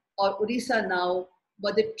Bengal or Odisha now.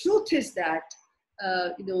 But the truth is that,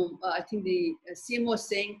 I think the CM was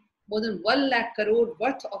saying more than 1 lakh crore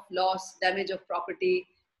worth of loss, damage of property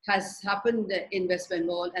has happened in West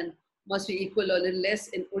Bengal and must be equal or a little less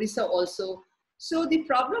in Odisha also. So the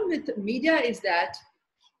problem with media is that,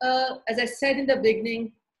 as I said in the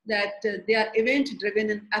beginning, that they are event-driven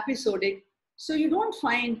and episodic. So you don't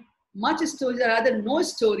find much stories, or rather no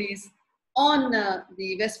stories on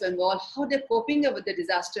the West Bengal, how they're coping with the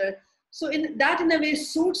disaster. So in a way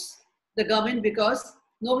suits the government, because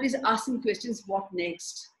nobody's asking questions, what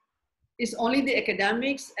next? It's only the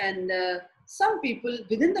academics and some people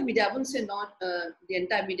within the media. I wouldn't say not the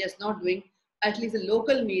entire media is not doing, at least the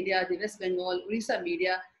local media, the West Bengal, Odisha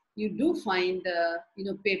media, you do find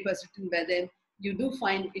papers written by them. You do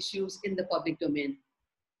find issues in the public domain.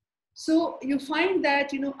 So you find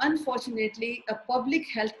that, unfortunately, a public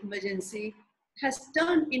health emergency has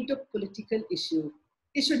turned into a political issue.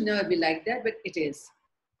 It should never be like that, but it is.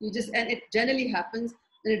 And it generally happens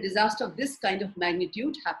when a disaster of this kind of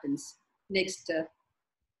magnitude happens. Next.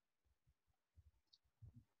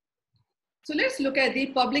 So let's look at the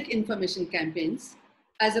public information campaigns.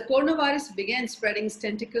 As the coronavirus began spreading its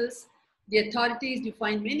tentacles, the authorities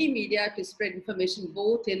defined many media to spread information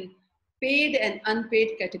both in paid and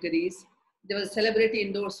unpaid categories. There was a celebrity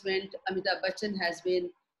endorsement. Amitabh Bachchan has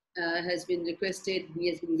been requested. He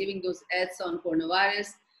has been giving those ads on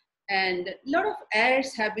coronavirus. And a lot of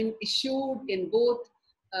ads have been issued in both,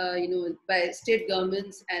 by state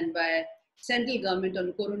governments and by central government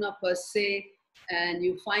on corona per se. And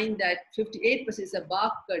you find that 58% is a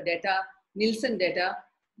BARC data, Nielsen data,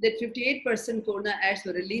 that 58% corona ads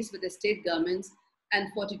were released with the state governments and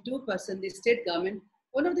 42% the state government.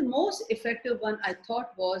 One of the most effective one I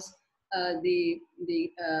thought was the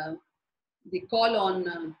call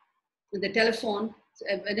on the telephone. So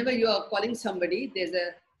whenever you are calling somebody, there's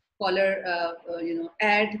a caller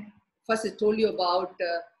ad. First it told you about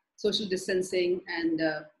social distancing and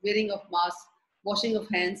wearing of masks, washing of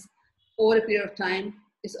hands over a period of time.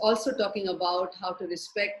 It's also talking about how to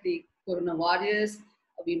respect the corona warriors.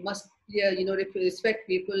 We must respect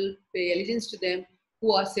people, pay allegiance to them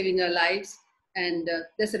who are saving our lives. And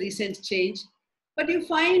that's a recent change. But you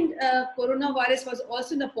find coronavirus was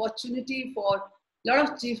also an opportunity for a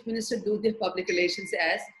lot of chief ministers to do their public relations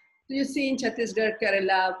as. So you see in Chhattisgarh,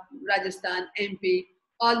 Kerala, Rajasthan, MP,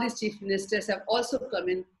 all these chief ministers have also come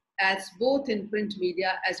in as both in print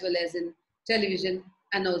media as well as in television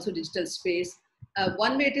and also digital space.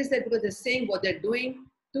 One way it is that because they're saying what they're doing.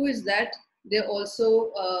 Two is that they're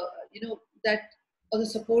also, that also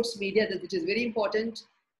supports media, which is very important,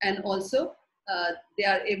 and also they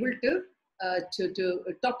are able to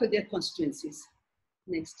talk to their constituencies.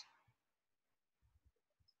 Next.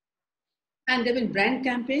 And there have been brand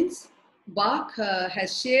campaigns. BARC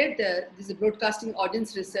has shared, this is a Broadcasting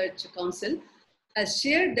Audience Research Council, has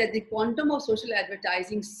shared that the quantum of social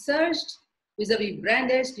advertising surged vis-a-vis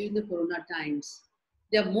brand ads during the corona times.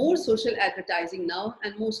 There are more social advertising now,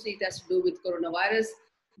 and mostly it has to do with coronavirus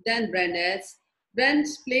than brand ads.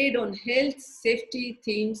 Brands played on health, safety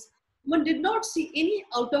themes. One did not see any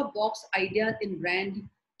out-of-box idea in brand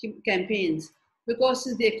campaigns because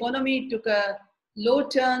the economy took a low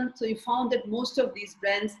turn, so you found that most of these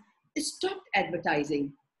brands stopped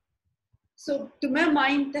advertising. So to my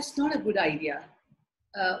mind, that's not a good idea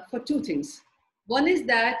for two things. One is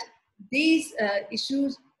that these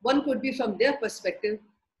issues, one could be from their perspective,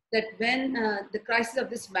 that when the crisis of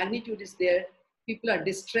this magnitude is there, people are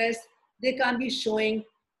distressed, they can't be showing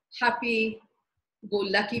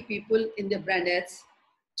happy-go-lucky people in their brand ads.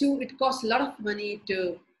 Two, it costs a lot of money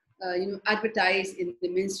to advertise in the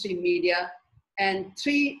mainstream media. And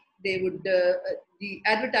three, they would the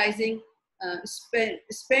advertising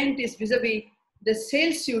spent is vis-a-vis the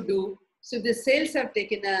sales you do. So if the sales have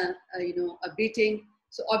taken a beating,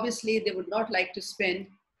 so obviously they would not like to spend.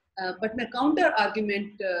 But my counter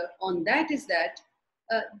argument on that is that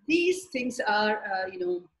these things are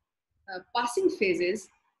passing phases.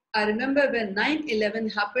 I remember when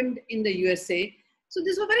 9/11 happened in the USA. So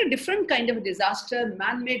this was a very different kind of a disaster,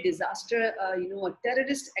 man-made disaster, a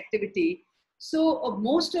terrorist activity. So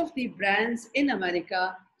most of the brands in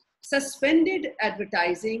America suspended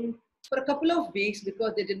advertising for a couple of weeks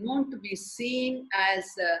because they didn't want to be seen as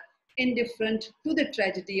indifferent to the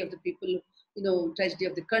tragedy of the people, tragedy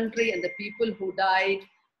of the country and the people who died.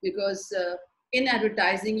 Because in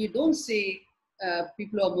advertising, you don't see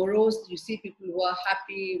people who are morose, you see people who are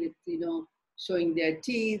happy with, showing their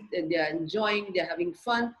teeth and they are enjoying, they're having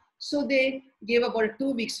fun. So they gave about a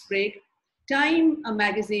 2 weeks break. Time, a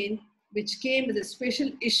magazine, which came as a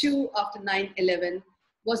special issue after 9/11,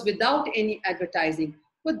 was without any advertising.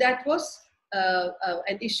 But that was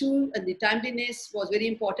an issue, and the timeliness was very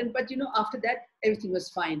important. But after that, everything was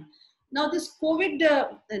fine. Now this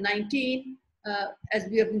COVID-19, as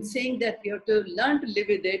we have been saying that we have to learn to live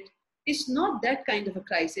with it, it's not that kind of a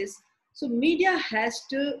crisis. So media has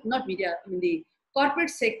to, not media, I mean the corporate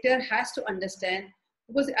sector has to understand,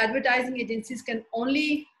 because advertising agencies can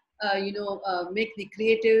only make the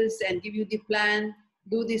creatives and give you the plan,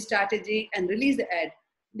 do the strategy and release the ad.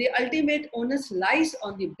 The ultimate onus lies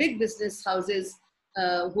on the big business houses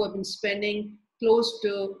who have been spending close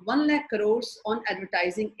to 1 lakh crores on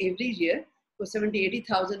advertising every year. So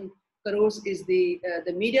 70,000-80,000 crores is the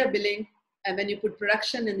media billing. And when you put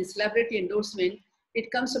production and the celebrity endorsement, it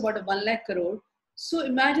comes about a 1 lakh crore. So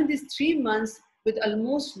imagine these 3 months with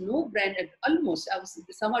almost no brand,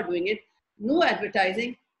 some are doing it, no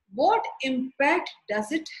advertising. What impact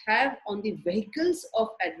does it have on the vehicles of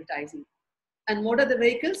advertising? And what are the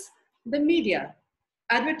vehicles? The media.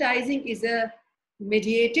 Advertising is a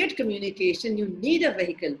mediated communication. You need a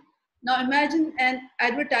vehicle. Now imagine an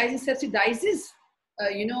advertising subsidizes,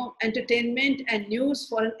 entertainment and news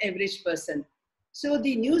for an average person. So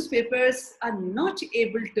the newspapers are not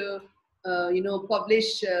able to,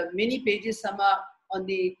 publish many pages. Some are on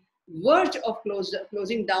the verge of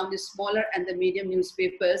closing down the smaller and the medium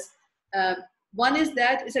newspapers. One is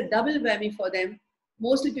that it's a double whammy for them.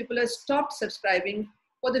 Mostly people have stopped subscribing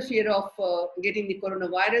for the fear of getting the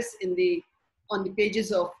coronavirus on the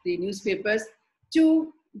pages of the newspapers.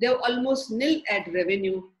 Two, they have almost nil ad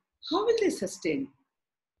revenue. How will they sustain?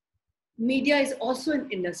 Media is also an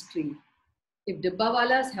industry. If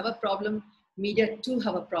Dabbawalas have a problem, media too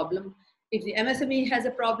have a problem. If the MSME has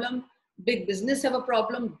a problem, big business have a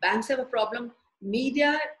problem, banks have a problem.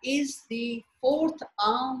 Media is the fourth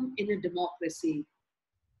arm in a democracy.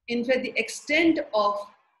 In fact, the extent of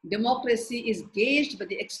democracy is gauged by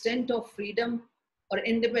the extent of freedom or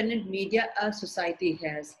independent media a society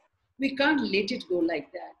has. We can't let it go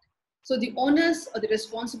like that. So the onus or the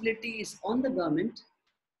responsibility is on the government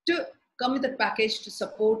to come with a package to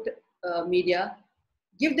support media,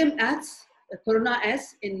 give them ads, corona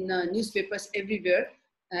ads in newspapers everywhere,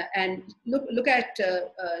 and look at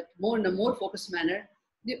in a more focused manner.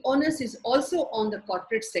 The onus is also on the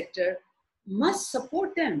corporate sector, must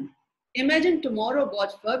support them. Imagine tomorrow,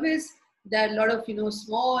 God forbid, that a lot of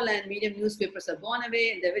small and medium newspapers have gone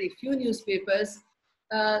away, and there are very few newspapers.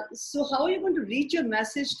 So how are you going to reach your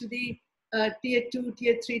message to the tier 2,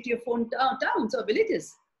 tier 3, tier 4 towns or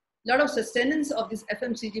villages? A lot of sustenance of these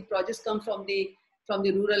FMCG projects come from the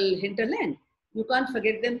rural hinterland. You can't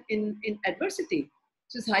forget them in adversity.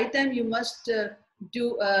 So it's high time you must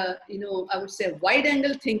do, I would say wide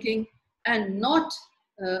angle thinking and not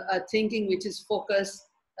a thinking which is focused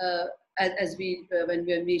as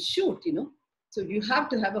when we shoot, So you have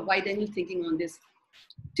to have a wide angle thinking on this.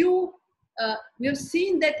 Two, we have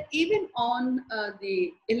seen that even on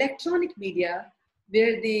the electronic media,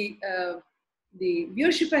 where the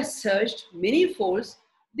viewership has surged many folds,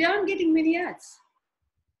 they aren't getting many ads.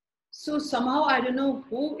 So somehow, I don't know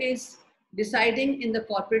who is deciding in the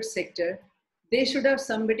corporate sector. They should have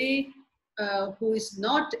somebody who is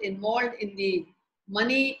not involved in the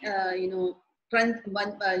money,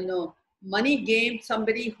 money game,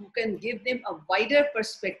 somebody who can give them a wider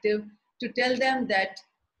perspective to tell them that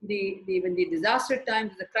when the disaster time,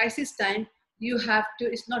 the crisis time, you have to,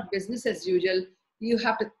 it's not business as usual. You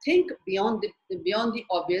have to think beyond the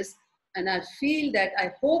obvious. And I feel that,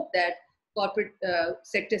 I hope that corporate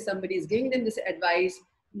sector, somebody is giving them this advice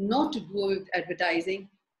not to go with advertising,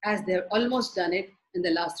 as they've almost done it in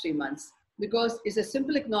the last 3 months. Because it's a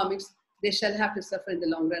simple economics, they shall have to suffer in the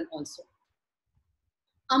long run also.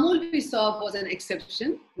 Amul, we saw, was an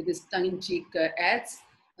exception with his tongue-in-cheek ads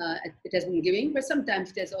it has been giving, but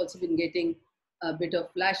sometimes it has also been getting a bit of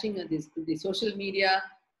flashing on the social media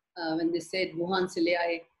when they said Wuhan se le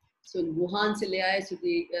aaye. So in Wuhan se le aaye, so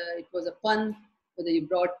it was a pun, whether you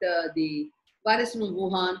brought the virus from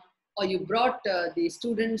Wuhan or you brought the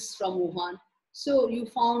students from Wuhan. So you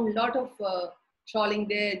found a lot of trolling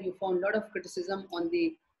there, you found a lot of criticism on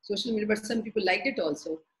the social media, but some people liked it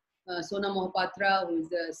also. Sona Mohapatra, who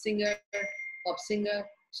is a singer, pop singer,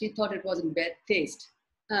 she thought it was in bad taste.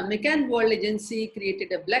 McCann World Agency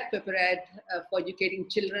created a black pepper ad for educating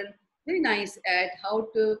children. Very nice ad, how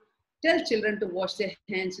to tell children to wash their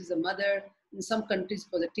hands as a mother. In some countries,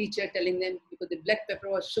 for the teacher telling them, because the black pepper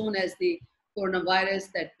was shown as the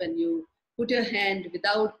coronavirus, that when you put your hand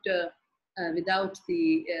without the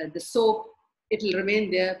soap, it will remain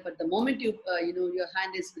there. But the moment you your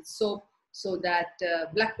hand is with soap, so that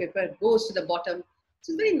black pepper goes to the bottom. It's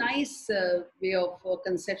a very nice way of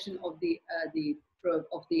conception of the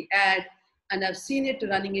ad, and I've seen it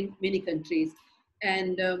running in many countries.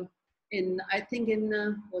 And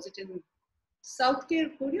was it in South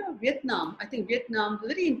Korea or Vietnam? I think Vietnam,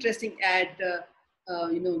 very interesting ad,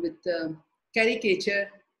 with caricature,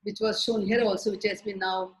 which was shown here also, which has been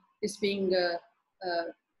now is being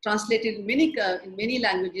translated in many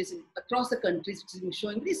languages across the countries, which is been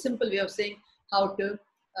showing very simple way of saying how to,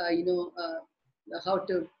 how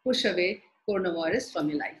to push away coronavirus from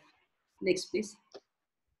your life. Next, please.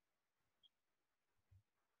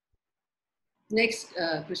 Next,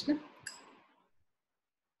 Krishna.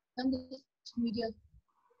 And this media.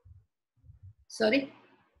 Sorry?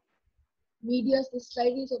 Media, the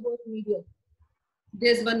slide is about media.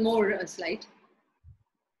 There's one more slide.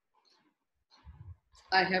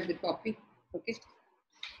 I have the copy. Okay.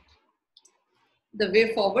 The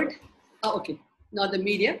way forward. Oh, okay. Now the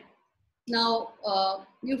media. Now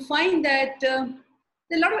you find that there are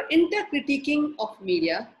a lot of inter-critiquing of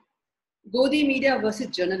media. Godi media versus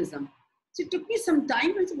journalism. So it took me some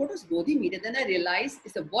time and said, what was Godi media? Then I realized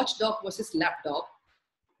it's a watchdog versus lapdog.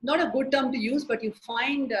 Not a good term to use, but you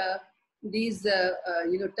find these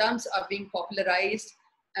terms are being popularized,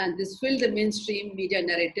 and this fill the mainstream media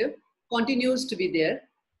narrative continues to be there,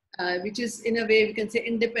 which is in a way we can say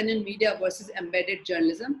independent media versus embedded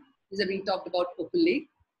journalism. These are being talked about openly.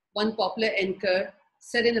 One popular anchor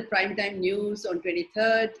said in the primetime news on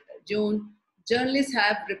 23rd June, journalists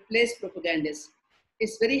have replaced propagandists.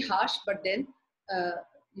 It's very harsh, but then,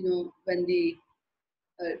 when the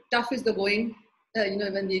tough is the going,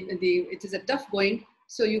 when it is a tough going,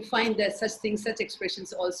 so you find that such things, such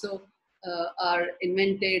expressions also are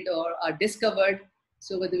invented or are discovered.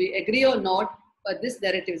 So whether we agree or not, but this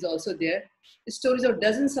narrative is also there. The stories of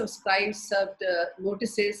dozens of scribes served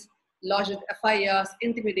notices, lodged FIRs,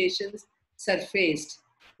 intimidations surfaced.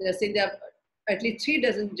 They're saying that at least 3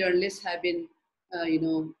 dozen journalists have been,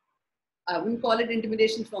 I wouldn't call it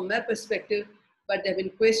intimidation from my perspective, but they've been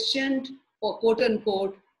questioned for quote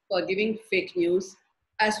unquote for giving fake news.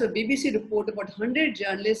 As per BBC report, about 100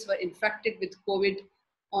 journalists were infected with COVID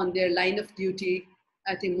on their line of duty.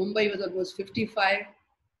 I think Mumbai was almost 55.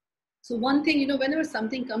 So one thing, whenever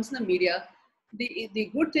something comes in the media,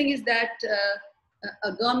 the good thing is that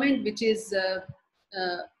a government which is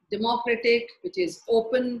democratic, which is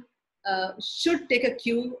open, should take a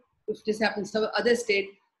cue if this happens in other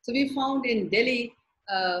state. So we found in Delhi,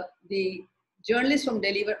 the journalists from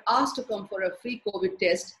Delhi were asked to come for a free COVID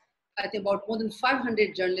test. I think about more than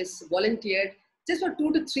 500 journalists volunteered. Just for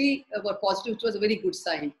 2 to 3 were positive, which was a very good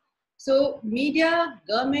sign. So media,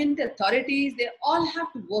 government, authorities, they all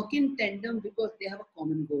have to work in tandem because they have a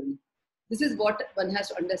common goal. This is what one has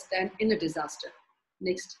to understand in a disaster.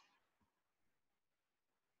 Next.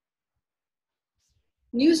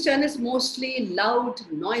 News channels mostly loud,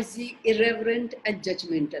 noisy, irreverent, and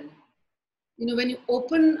judgmental. You know, when you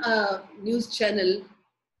open a news channel,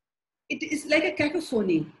 it is like a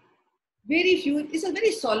cacophony. Very few, it's a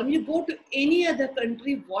very solemn. You go to any other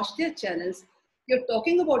country, watch their channels, you're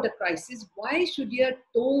talking about a crisis. Why should your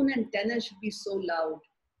tone and tenor should be so loud?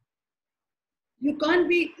 You can't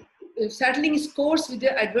be settling scores with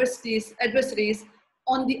your adversaries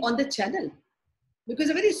on the channel. Because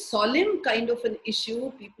a very solemn kind of an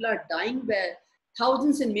issue, people are dying by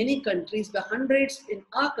thousands in many countries, by hundreds in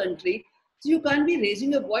our country. So you can't be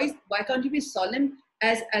raising your voice. Why can't you be solemn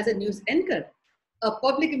as a news anchor? A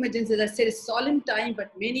public emergency, as I said, is solemn time,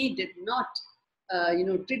 but many did not,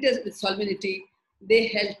 treat it with solemnity. They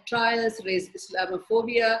held trials, raised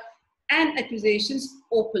Islamophobia and accusations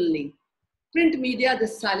openly. Print media, the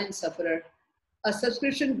silent sufferer. A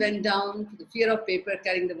subscription went down for the fear of paper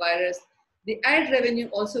carrying the virus. The ad revenue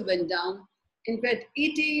also went down. In fact,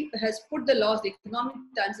 ET has put the loss, the Economic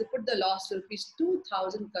Times has put the loss to rupees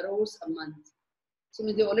 2,000 crores a month. So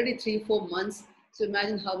they're already 3-4 months. So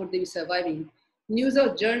imagine how would they be surviving. News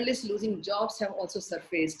of journalists losing jobs have also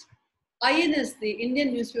surfaced. INS, the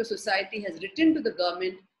Indian Newspaper Society, has written to the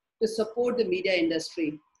government to support the media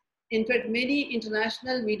industry. In fact, many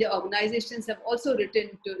international media organizations have also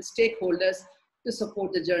written to stakeholders to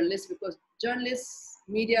support the journalists because journalists,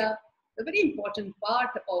 media, a very important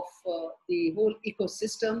part of the whole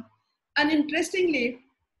ecosystem. And interestingly,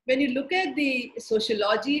 when you look at the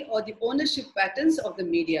sociology or the ownership patterns of the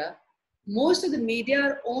media, most of the media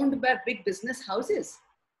are owned by big business houses.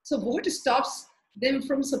 So what stops them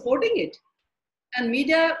from supporting it? And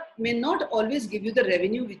media may not always give you the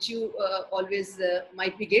revenue which you always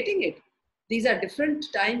might be getting it. These are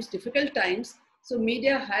different times, difficult times. So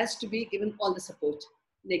media has to be given all the support.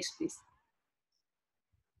 Next, please.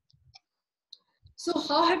 So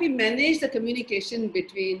how have you managed the communication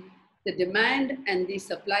between the demand and the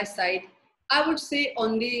supply side? I would say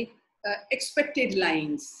on the expected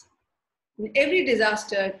lines. In every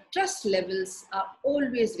disaster, trust levels are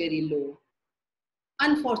always very low.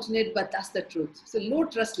 Unfortunate, but that's the truth. So low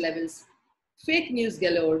trust levels, fake news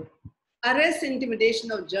galore, arrest and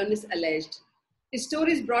intimidation of journalists alleged.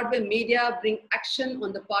 Stories brought by media bring action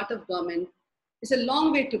on the part of government. It's a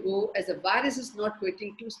long way to go as the virus is not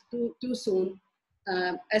quitting too soon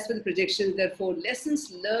as per the projections. Therefore,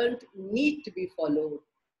 lessons learned need to be followed.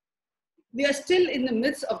 We are still in the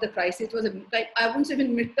midst of the crisis. It was I wouldn't say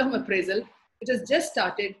even midterm appraisal. It has just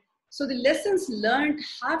started. So the lessons learned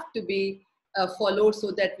have to be followed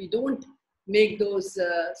so that we don't make those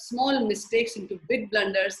small mistakes into big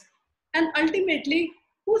blunders. And ultimately,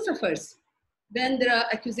 who suffers? When there are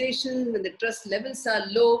accusations, when the trust levels are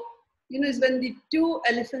low, is when the two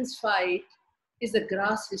elephants fight, is the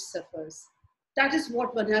grass which suffers. That is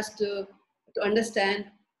what one has to understand.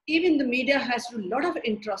 Even the media has to do a lot of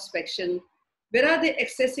introspection. Where are they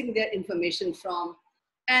accessing their information from?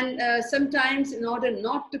 And sometimes in order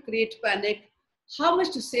not to create panic, how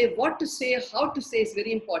much to say, what to say, how to say is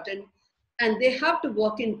very important. And they have to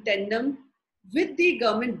work in tandem with the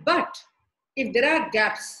government. But if there are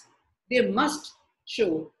gaps, they must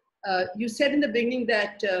show. You said in the beginning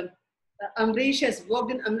that Amrish has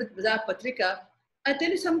worked in Amrit Bazar Patrika. I'll tell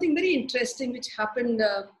you something very interesting which happened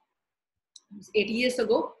 80 years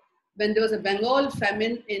ago when there was a Bengal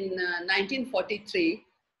famine in 1943.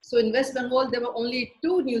 So in West Bengal, there were only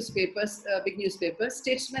two newspapers, big newspapers,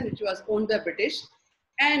 Statesman, which was owned by British,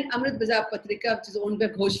 and Amrit Bazar Patrika, which is owned by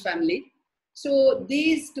Ghosh family. So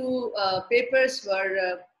these two papers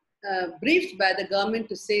were briefed by the government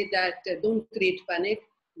to say that don't create panic,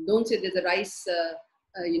 don't say there's a rice,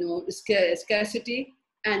 scarcity,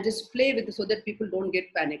 and just play with it so that people don't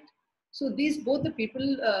get panicked. So these both the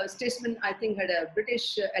people, Statesman, I think had a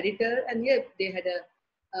British editor, and yeah, they had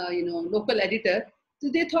a local editor. So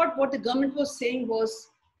they thought what the government was saying was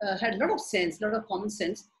had a lot of sense, a lot of common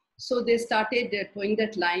sense. So they started towing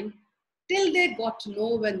that line till they got to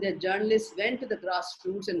know when the journalists went to the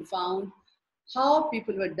grassroots and found how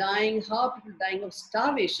people were dying, how people were dying of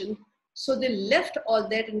starvation. So they left all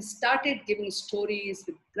that and started giving stories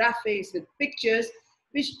with graphics, with pictures,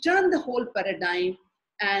 which turned the whole paradigm.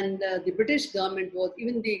 And the British government was,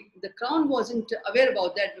 even the Crown wasn't aware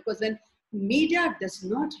about that, because when media does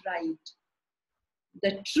not write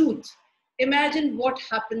the truth, imagine what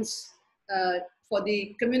happens for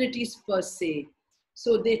the communities per se.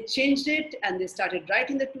 So they changed it and they started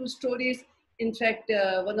writing the true stories. In fact,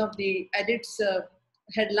 one of the edits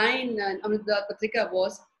headline the Patrika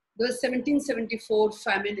was, there was 1774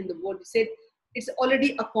 famine in the world. They said, it's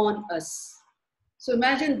already upon us. So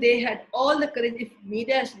imagine they had all the courage. If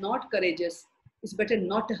media is not courageous, it's better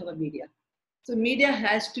not to have a media. So media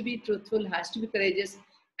has to be truthful, has to be courageous.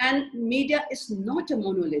 And media is not a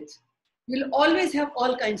monolith. You'll always have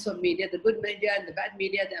all kinds of media, the good media and the bad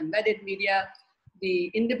media, the embedded media,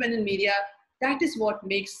 the independent media. That is what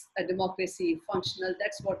makes a democracy functional.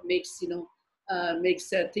 That's what makes,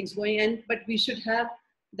 things going. And but we should have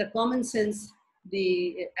the common sense,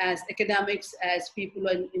 as academics, as people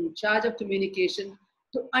in charge of communication,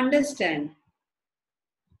 to understand,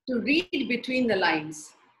 to read between the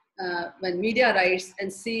lines when media writes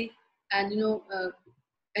and see, and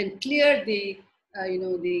and clear the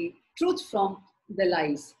truth from the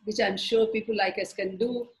lies, which I'm sure people like us can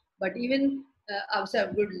do. But even also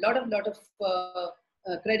a lot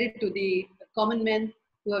of credit to the common men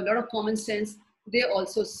who have a lot of common sense. They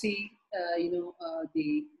also see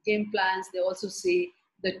the game plans. They also see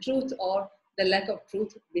the truth or the lack of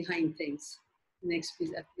truth behind things. Next,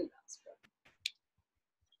 please, after the last one.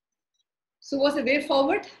 So what's the way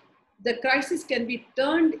forward? The crisis can be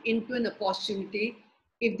turned into an opportunity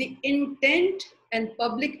if the intent and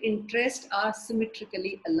public interest are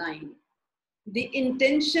symmetrically aligned. The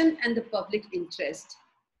intention and the public interest,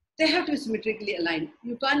 they have to be symmetrically aligned.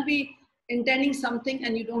 You can't be intending something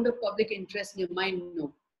and you don't have public interest in your mind.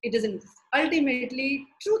 No, it doesn't. Ultimately,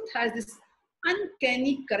 truth has this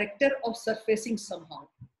uncanny character of surfacing somehow.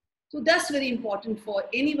 So that's very important for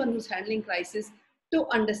anyone who's handling crisis to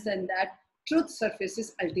understand that truth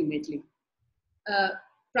surfaces ultimately.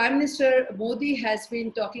 Prime Minister Modi has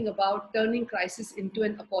been talking about turning crisis into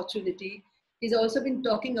an opportunity. He's also been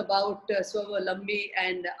talking about Swavalambi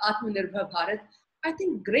and Atmanirbhar Bharat. I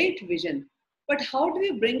think great vision. But how do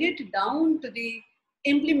we bring it down to the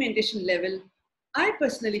implementation level? I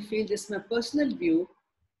personally feel, this is my personal view,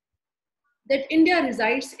 that India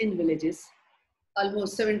resides in villages.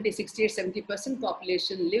 Almost 70, 60, 70%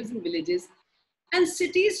 population lives in villages. And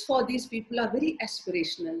cities for these people are very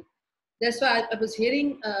aspirational. That's why I was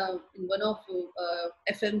hearing in one of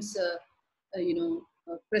FM's,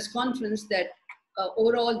 press conference that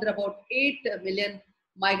overall there are about 8 million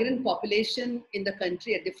migrant population in the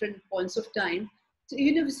country at different points of time. So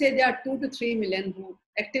even if we say there are 2 to 3 million who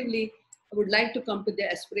actively would like to come to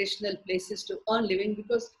their aspirational places to earn living,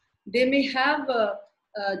 because they may have the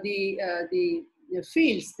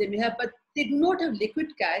fields, they may have, but they do not have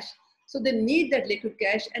liquid cash. So they need that liquid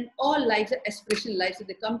cash, and all lives are aspirational lives. So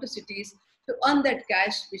they come to cities to earn that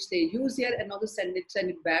cash, which they use here and also send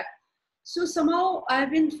it back. So somehow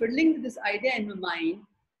I've been fiddling with this idea in my mind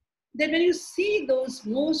that when you see those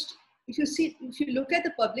if you look at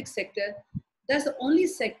the public sector, that's the only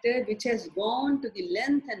sector which has gone to the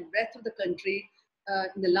length and breadth of the country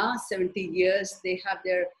in the last 70 years. They have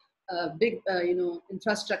their big,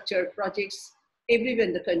 infrastructure projects everywhere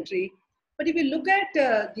in the country. But if you look at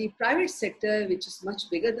the private sector, which is much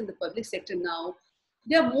bigger than the public sector now,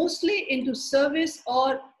 they are mostly into service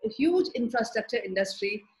or a huge infrastructure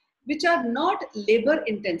industry, which are not labor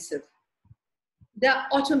intensive. They are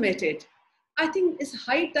automated. I think it's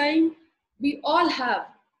high time we all have,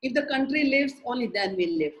 if the country lives, only then we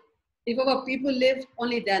live. If our people live,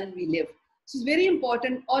 only then we live. So it's very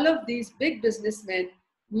important. All of these big businessmen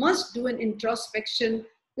must do an introspection,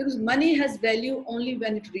 because money has value only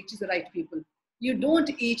when it reaches the right people. You don't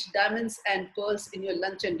eat diamonds and pearls in your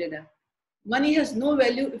lunch and dinner. Money has no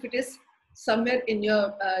value if it is somewhere in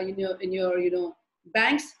your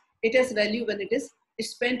banks. It has value when it is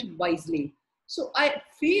spent wisely. So I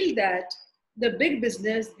feel that the big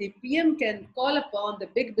business, the PM can call upon the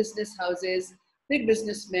big business houses, big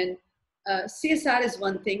businessmen. CSR is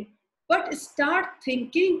one thing, but start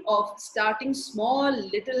thinking of starting small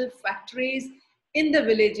little factories in the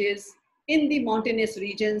villages, in the mountainous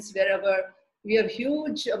regions, wherever we have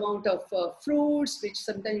huge amount of fruits, which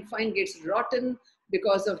sometimes you find gets rotten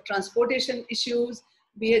because of transportation issues.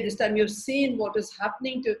 This time you've seen what is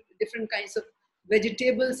happening to different kinds of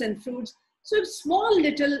vegetables and fruits. So small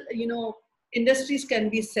little, industries can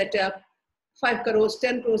be set up, 5 crores,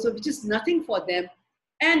 10 crores, which is nothing for them.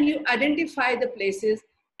 And you identify the places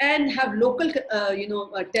and have local,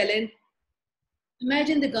 talent.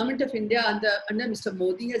 Imagine the government of India under Mr.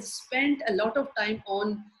 Modi has spent a lot of time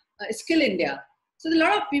on Skill India. So there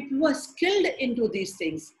are a lot of people who are skilled into these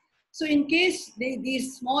things. So in case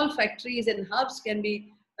these small factories and hubs can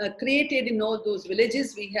be created in all those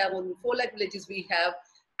villages we have, on 4 lakh villages we have,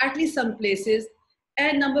 at least some places.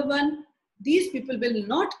 And number one, these people will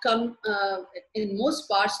not come in most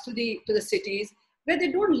parts to the cities where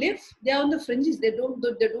they don't live. They are on the fringes. They don't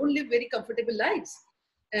live very comfortable lives.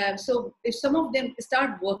 So if some of them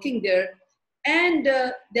start working there, and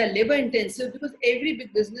they're labor intensive, because every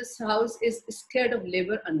big business house is scared of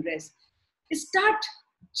labor unrest. Start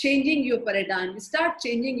changing your paradigm, start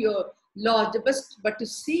changing your law, but to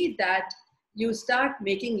see that you start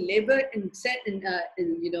making labor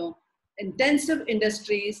intensive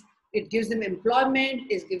industries. It gives them employment,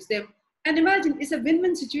 it gives them, and imagine it's a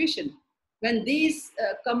win-win situation when these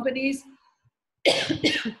companies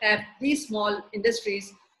have these small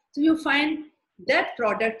industries. So you find that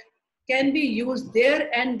product can be used there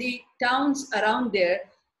and the towns around there.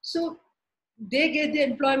 So they get the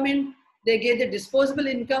employment, they get the disposable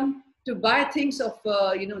income to buy things of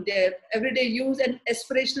their everyday use and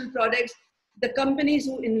aspirational products. The companies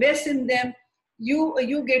who invest in them,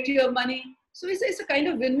 you get your money. So it's a kind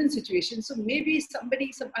of win-win situation. So maybe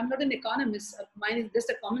I'm not an economist, mine is just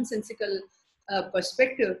a commonsensical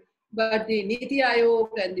perspective, but the Niti Aayog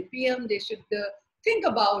and the PM, they should think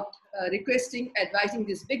about advising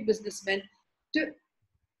these big businessmen to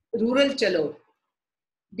rural chalo.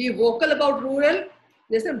 Be vocal about rural.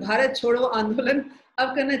 जैसे भारत छोड़ो आंदोलन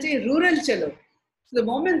अब करना चाहिए rural chalo. So the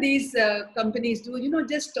moment these companies do,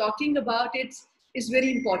 just talking about it is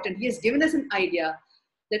very important. He has given us an idea.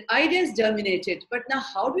 That idea is germinated, but now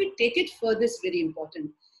how do we take it further is very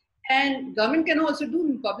important. And government can also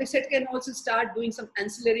do, public sector can also start doing some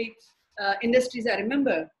ancillary industries. I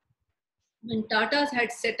remember when Tata's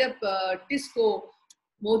had set up Tisco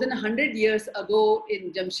more than 100 years ago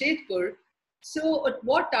in Jamshedpur. So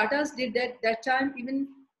what Tata's did that time, even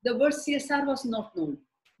the word CSR was not known.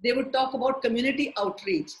 They would talk about community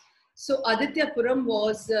outreach. So Adityapuram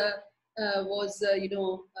was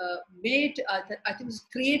made, I think was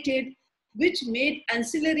created, which made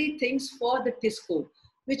ancillary things for the Tisco,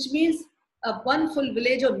 which means one full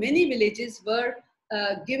village or many villages were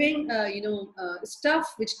giving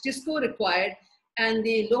stuff which Tisco required, and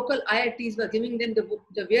the local IITs were giving them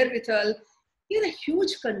the wherewithal. We're a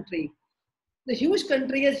huge country. The huge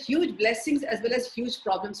country has huge blessings as well as huge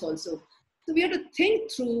problems also. So we have to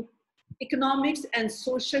think through economics and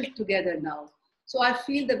social together now. So I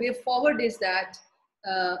feel the way forward is that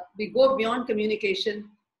we go beyond communication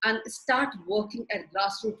and start working at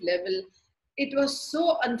grassroots level. It was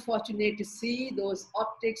so unfortunate to see those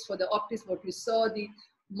optics, what we saw, the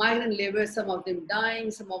migrant labor, some of them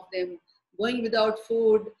dying, some of them going without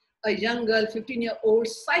food, a young girl, 15-year-old,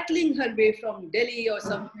 cycling her way from Delhi or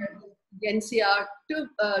somewhere, NCR to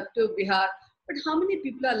Bihar. But how many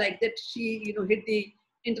people are like that? She, hit the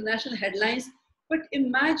international headlines. But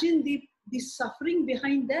imagine the suffering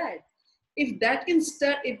behind that. If that can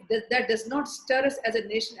stir, if that does not stir us as a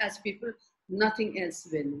nation, as people, nothing else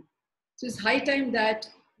will. So it's high time that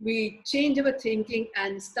we change our thinking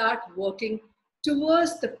and start working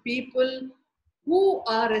towards the people who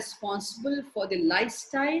are responsible for the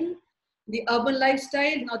lifestyle, the urban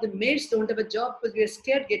lifestyle. Now the maids don't have a job because we are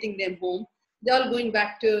scared getting them home. They're all going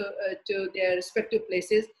back to their respective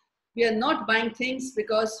places. We are not buying things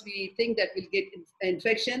because we think that we'll get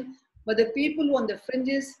infection. But the people who are on the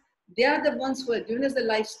fringes, they are the ones who are giving us the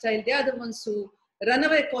lifestyle. They are the ones who run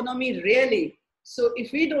our economy really. So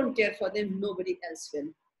if we don't care for them, nobody else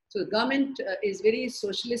will. So the government is very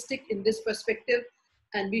socialistic in this perspective,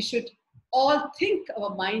 and we should all think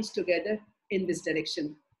our minds together in this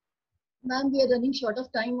direction. Ma'am, we are running short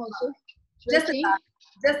of time also. Just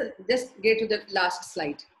get to the last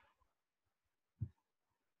slide.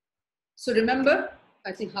 So remember,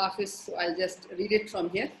 I think half is, so I'll just read it from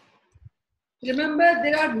here. Remember,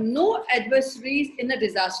 there are no adversaries in a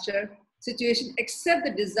disaster situation except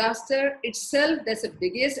the disaster itself. That's the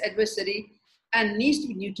biggest adversary and needs to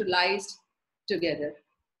be neutralized together.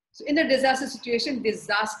 So in a disaster situation,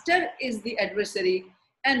 disaster is the adversary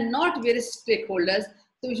and not various stakeholders.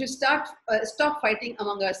 So we should stop fighting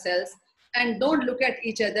among ourselves and don't look at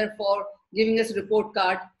each other for giving us a report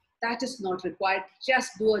card. That is not required.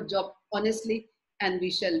 Just do a job honestly and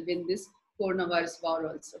we shall win this coronavirus war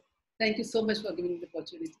also. Thank you so much for giving me the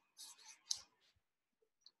opportunity.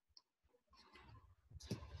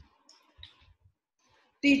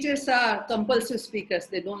 Teachers are compulsive speakers.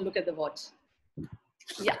 They don't look at the watch.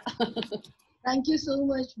 Yeah. Thank you so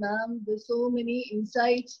much, ma'am. There's so many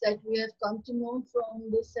insights that we have come to know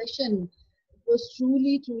from this session. It was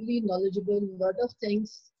truly, truly knowledgeable. A lot of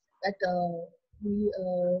things that we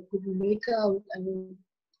could make out. And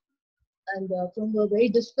from a very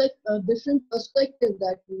different perspective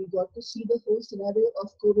that we got to see the whole scenario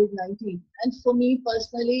of COVID-19. And for me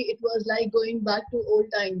personally, it was like going back to old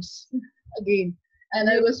times again. And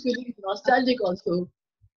I was feeling nostalgic also.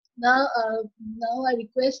 Now I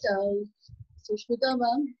request Sushmita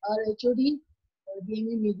ma'am, our HOD,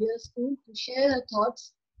 DME Media School, to share her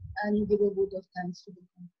thoughts and give a vote of thanks to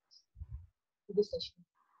the session.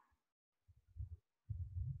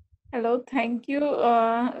 Hello, thank you,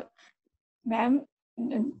 ma'am,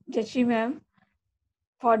 Jaishri ma'am,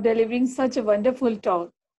 for delivering such a wonderful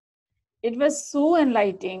talk. It was so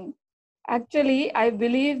enlightening. Actually, I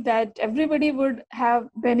believe that everybody would have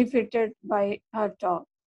benefited by her talk.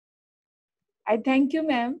 I thank you,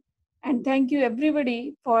 ma'am, and thank you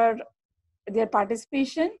everybody for their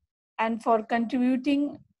participation and for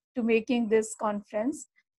contributing to making this conference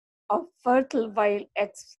a fertile while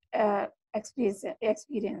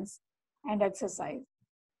experience and exercise.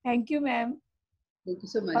 Thank you, ma'am. Thank you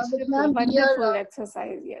so much. But Wonderful, ma'am, wonderful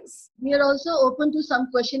exercise, yes. we are also open to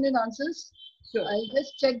some question and answers. Sure. I'll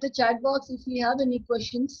just check the chat box if we have any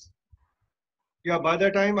questions. Yeah, by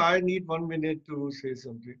the time I need 1 minute to say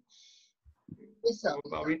something. Yes, sir.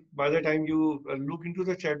 I mean, by the time you look into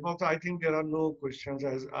the chat box, I think there are no questions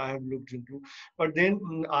as I have looked into. But then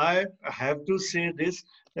I have to say this,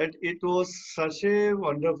 that it was such a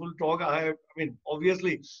wonderful talk. I mean,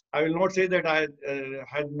 obviously, I will not say that I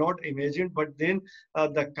had not imagined, but then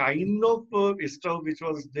the kind of stuff which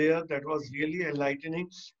was there, that was really enlightening,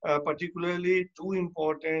 particularly two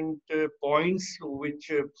important points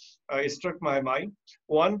which struck my mind.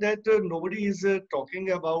 One, that nobody is talking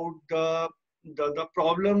about the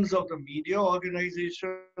problems of the media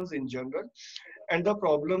organizations in general and the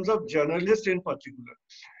problems of journalists in particular.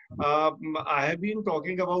 I have been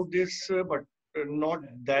talking about this, but not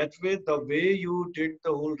that way. The way you did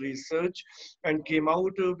the whole research and came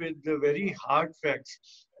out with the very hard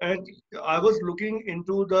facts. And I was looking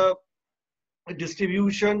into the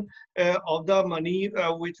distribution of the money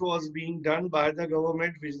which was being done by the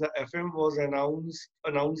government, which the FM was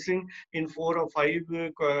announcing in 4 or 5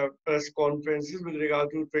 press conferences with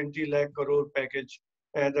regard to 20 lakh crore package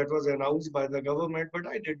that was announced by the government. But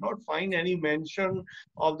I did not find any mention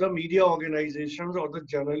of the media organizations or the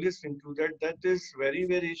journalists into that. That is very,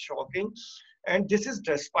 very shocking. And this is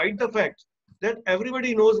despite the fact that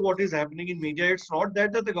everybody knows what is happening in media. It's not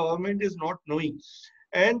that the government is not knowing.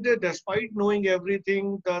 And despite knowing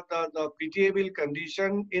everything, the pitiable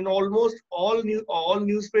condition in almost all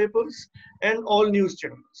newspapers and all news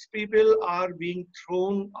channels, people are being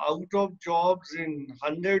thrown out of jobs in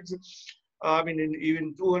hundreds. I mean, in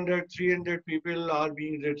even 200, 300 people are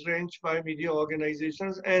being retrenched by media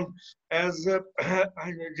organizations. And as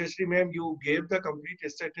Jaishri ma'am, you gave the complete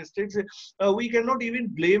statistics, we cannot even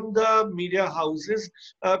blame the media houses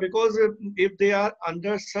because if they are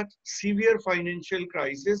under such severe financial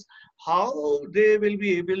crisis, how they will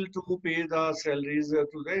be able to pay the salaries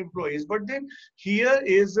to the employees? But then here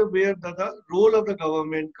is where the role of the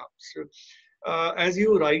government comes. As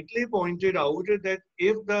you rightly pointed out, that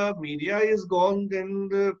if the media is gone, then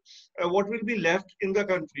what will be left in the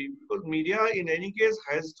country? Because media, in any case,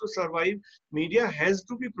 has to survive. Media has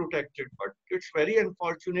to be protected. But it's very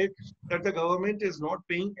unfortunate that the government is not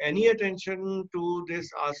paying any attention to this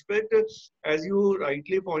aspect. As you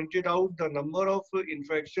rightly pointed out, the number of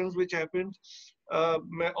infections which happened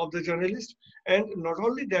of the journalist. And not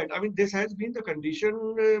only that, I mean, this has been the condition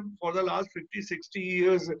for the last 50, 60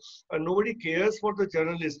 years. Nobody cares for the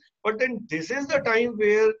journalists. But then this is the time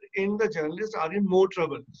where in the journalists are in more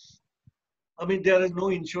trouble. I mean, there is no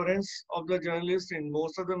insurance of the journalists in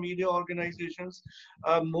most of the media organizations.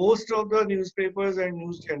 Most of the newspapers and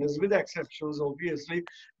news channels, with exceptions, obviously,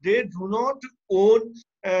 they do not own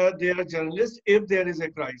their journalists if there is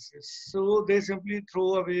a crisis. So they simply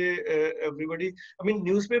throw away everybody. I mean,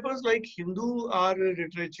 newspapers like Hindu are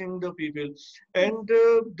retrenching the people, and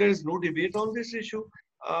there is no debate on this issue.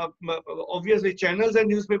 Obviously, channels and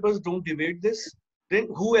newspapers don't debate this. Then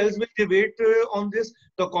who else will debate on this?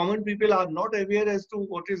 The common people are not aware as to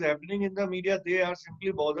what is happening in the media. They are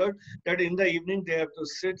simply bothered that in the evening they have to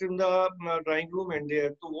sit in the drawing room and they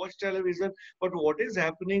have to watch television. But what is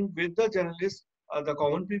happening with the journalists? The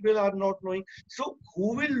common people are not knowing. So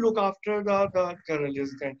who will look after the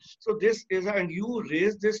journalists then? So this is, and you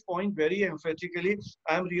raised this point very emphatically.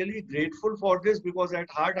 I am really grateful for this because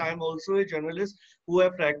at heart I am also a journalist who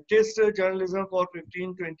have practiced journalism for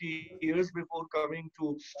 15, 20 years before coming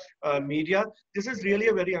to media. This is really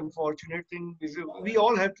a very unfortunate thing. We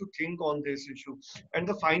all have to think on this issue. And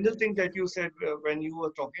the final thing that you said when you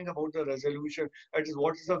were talking about the resolution, that is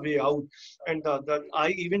what is the way out. And that I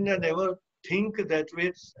even never think that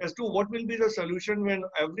way as to what will be the solution when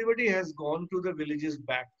everybody has gone to the villages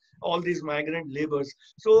back. all these migrant labors.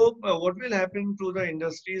 So what will happen to the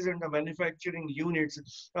industries and the manufacturing units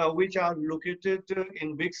which are located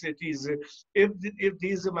in big cities if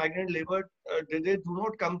these migrant labor they do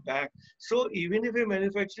not come back? So even if a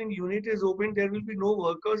manufacturing unit is open, there will be no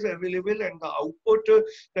workers available, and the output,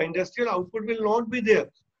 the industrial output will not be there.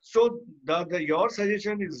 So your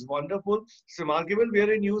suggestion is wonderful. It's remarkable,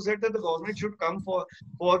 wherein you said that the government should come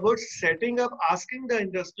forward, setting up, asking the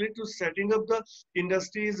industry to setting up the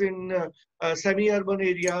industries in semi-urban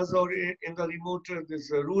areas or in the remote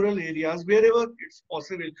rural areas, wherever it's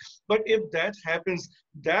possible. But if that happens,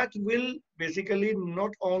 that will basically not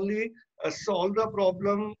only solve the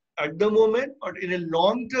problem at the moment, but in a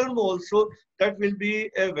long term also, that will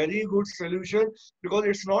be a very good solution, because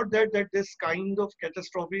it's not that this kind of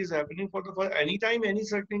catastrophe is happening for any time, any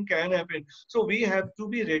certain can happen. So we have to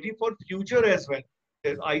be ready for future as well.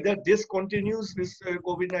 Either this continues, this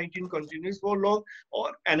COVID-19 continues for long,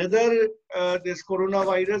 or another this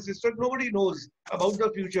coronavirus is that nobody knows about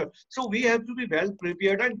the future. So we have to be well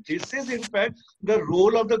prepared, and this is in fact the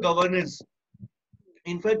role of the governance.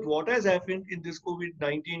 In fact, what has happened in this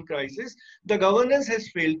COVID-19 crisis, the governance has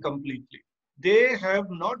failed completely. They have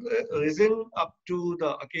not risen up to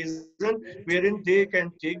the occasion wherein they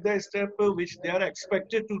can take the step which they are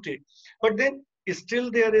expected to take. But then still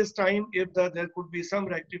there is time. If there could be some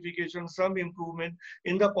rectification, some improvement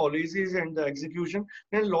in the policies and the execution,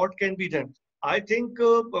 then a lot can be done. I think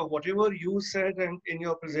whatever you said and in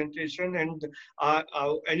your presentation, and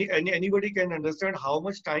anybody can understand how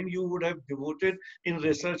much time you would have devoted in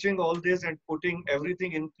researching all this and putting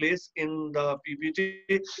everything in place in the PPT.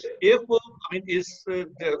 If I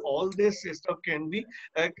mean, all this stuff can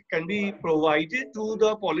be provided to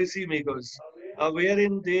the policymakers,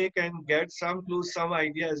 wherein they can get some clues, some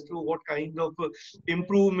idea as to what kind of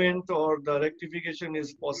improvement or the rectification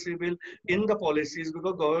is possible in the policies,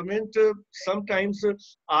 because government sometimes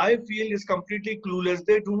I feel is completely clueless.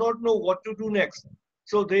 They do not know what to do next.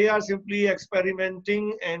 So they are simply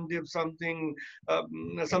experimenting, and if something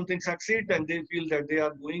succeeds, and they feel that they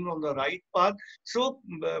are going on the right path. So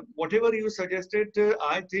whatever you suggested,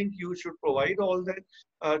 I think you should provide all that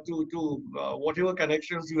to whatever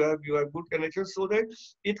connections you have good connections, so that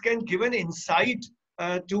it can give an insight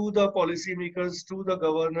to the policymakers, to the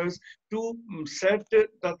governors, to set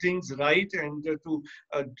the things right, and to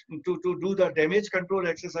do the damage control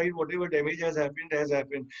exercise. Whatever damage has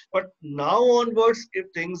happened. But now onwards, if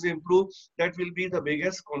things improve, that will be the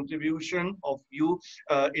biggest contribution of you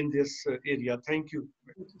in this area. Thank you.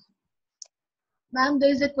 Ma'am, there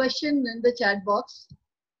is a question in the chat box.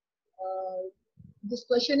 This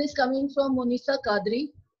question is coming from Munisa Kadri,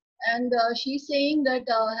 and she's saying that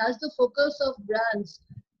has the focus of brands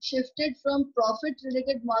shifted from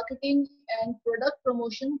profit-related marketing and product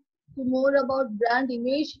promotion to more about brand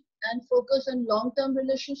image and focus on long-term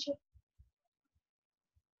relationship?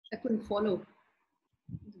 I couldn't follow.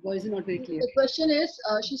 The voice is not very clear. The question is,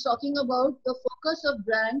 she's talking about the focus of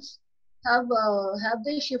brands. Have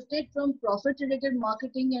they shifted from profit-related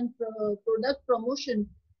marketing and product promotion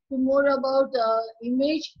to more about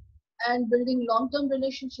image and building long-term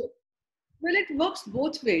relationship? Well, it works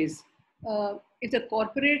both ways. If the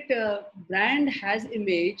corporate brand has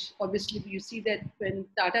image, obviously you see that when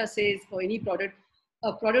Tata says for any product,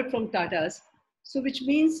 a product from Tata's, so which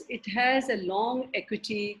means it has a long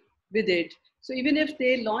equity with it. So even if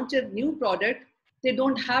they launch a new product, they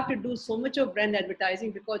don't have to do so much of brand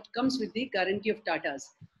advertising because it comes with the guarantee of Tata's.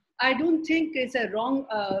 I don't think it's a wrong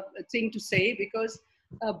thing to say, because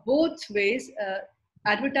both ways,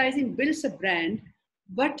 advertising builds a brand,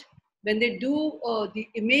 but when they do the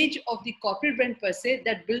image of the corporate brand per se,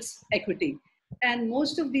 that builds equity. And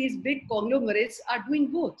most of these big conglomerates are doing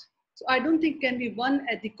both. So I don't think can be one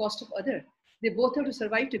at the cost of other. They both have to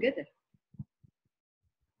survive together.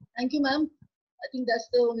 Thank you, ma'am. I think that's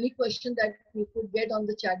the only question that we could get on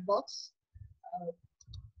the chat box.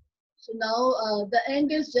 So now the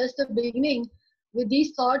end is just the beginning. With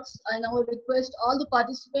these thoughts, I now request all the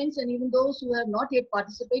participants and even those who have not yet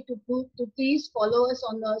participated to please follow us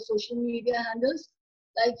on the social media handles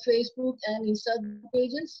like Facebook and Instagram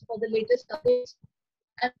pages for the latest updates.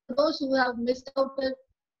 And for those who have missed out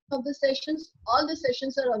of the sessions, all the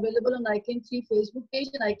sessions are available on ICAN 3 Facebook page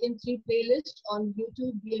and ICAN 3 playlist on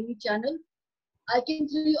YouTube DME channel. ICAN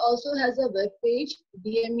 3 also has a web page,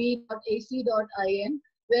 dme.ac.in,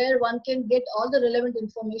 where one can get all the relevant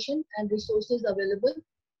information and resources available.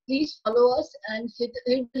 Please follow us and hit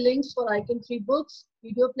the links for ICAN 3 books,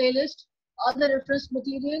 video playlist, all the reference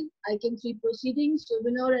material, ICAN 3 proceedings,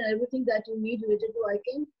 webinar, and everything that you need related to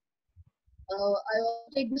ICAN. I also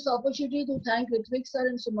take this opportunity to thank Ritvik sir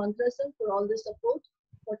and Sumantra sir for all the support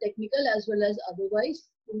for technical as well as otherwise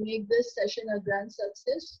to make this session a grand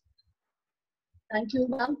success. Thank you,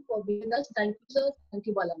 ma'am, for being with us. Thank you, sir. Thank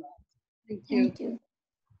you, Bala ma'am. Thank you. Thank you.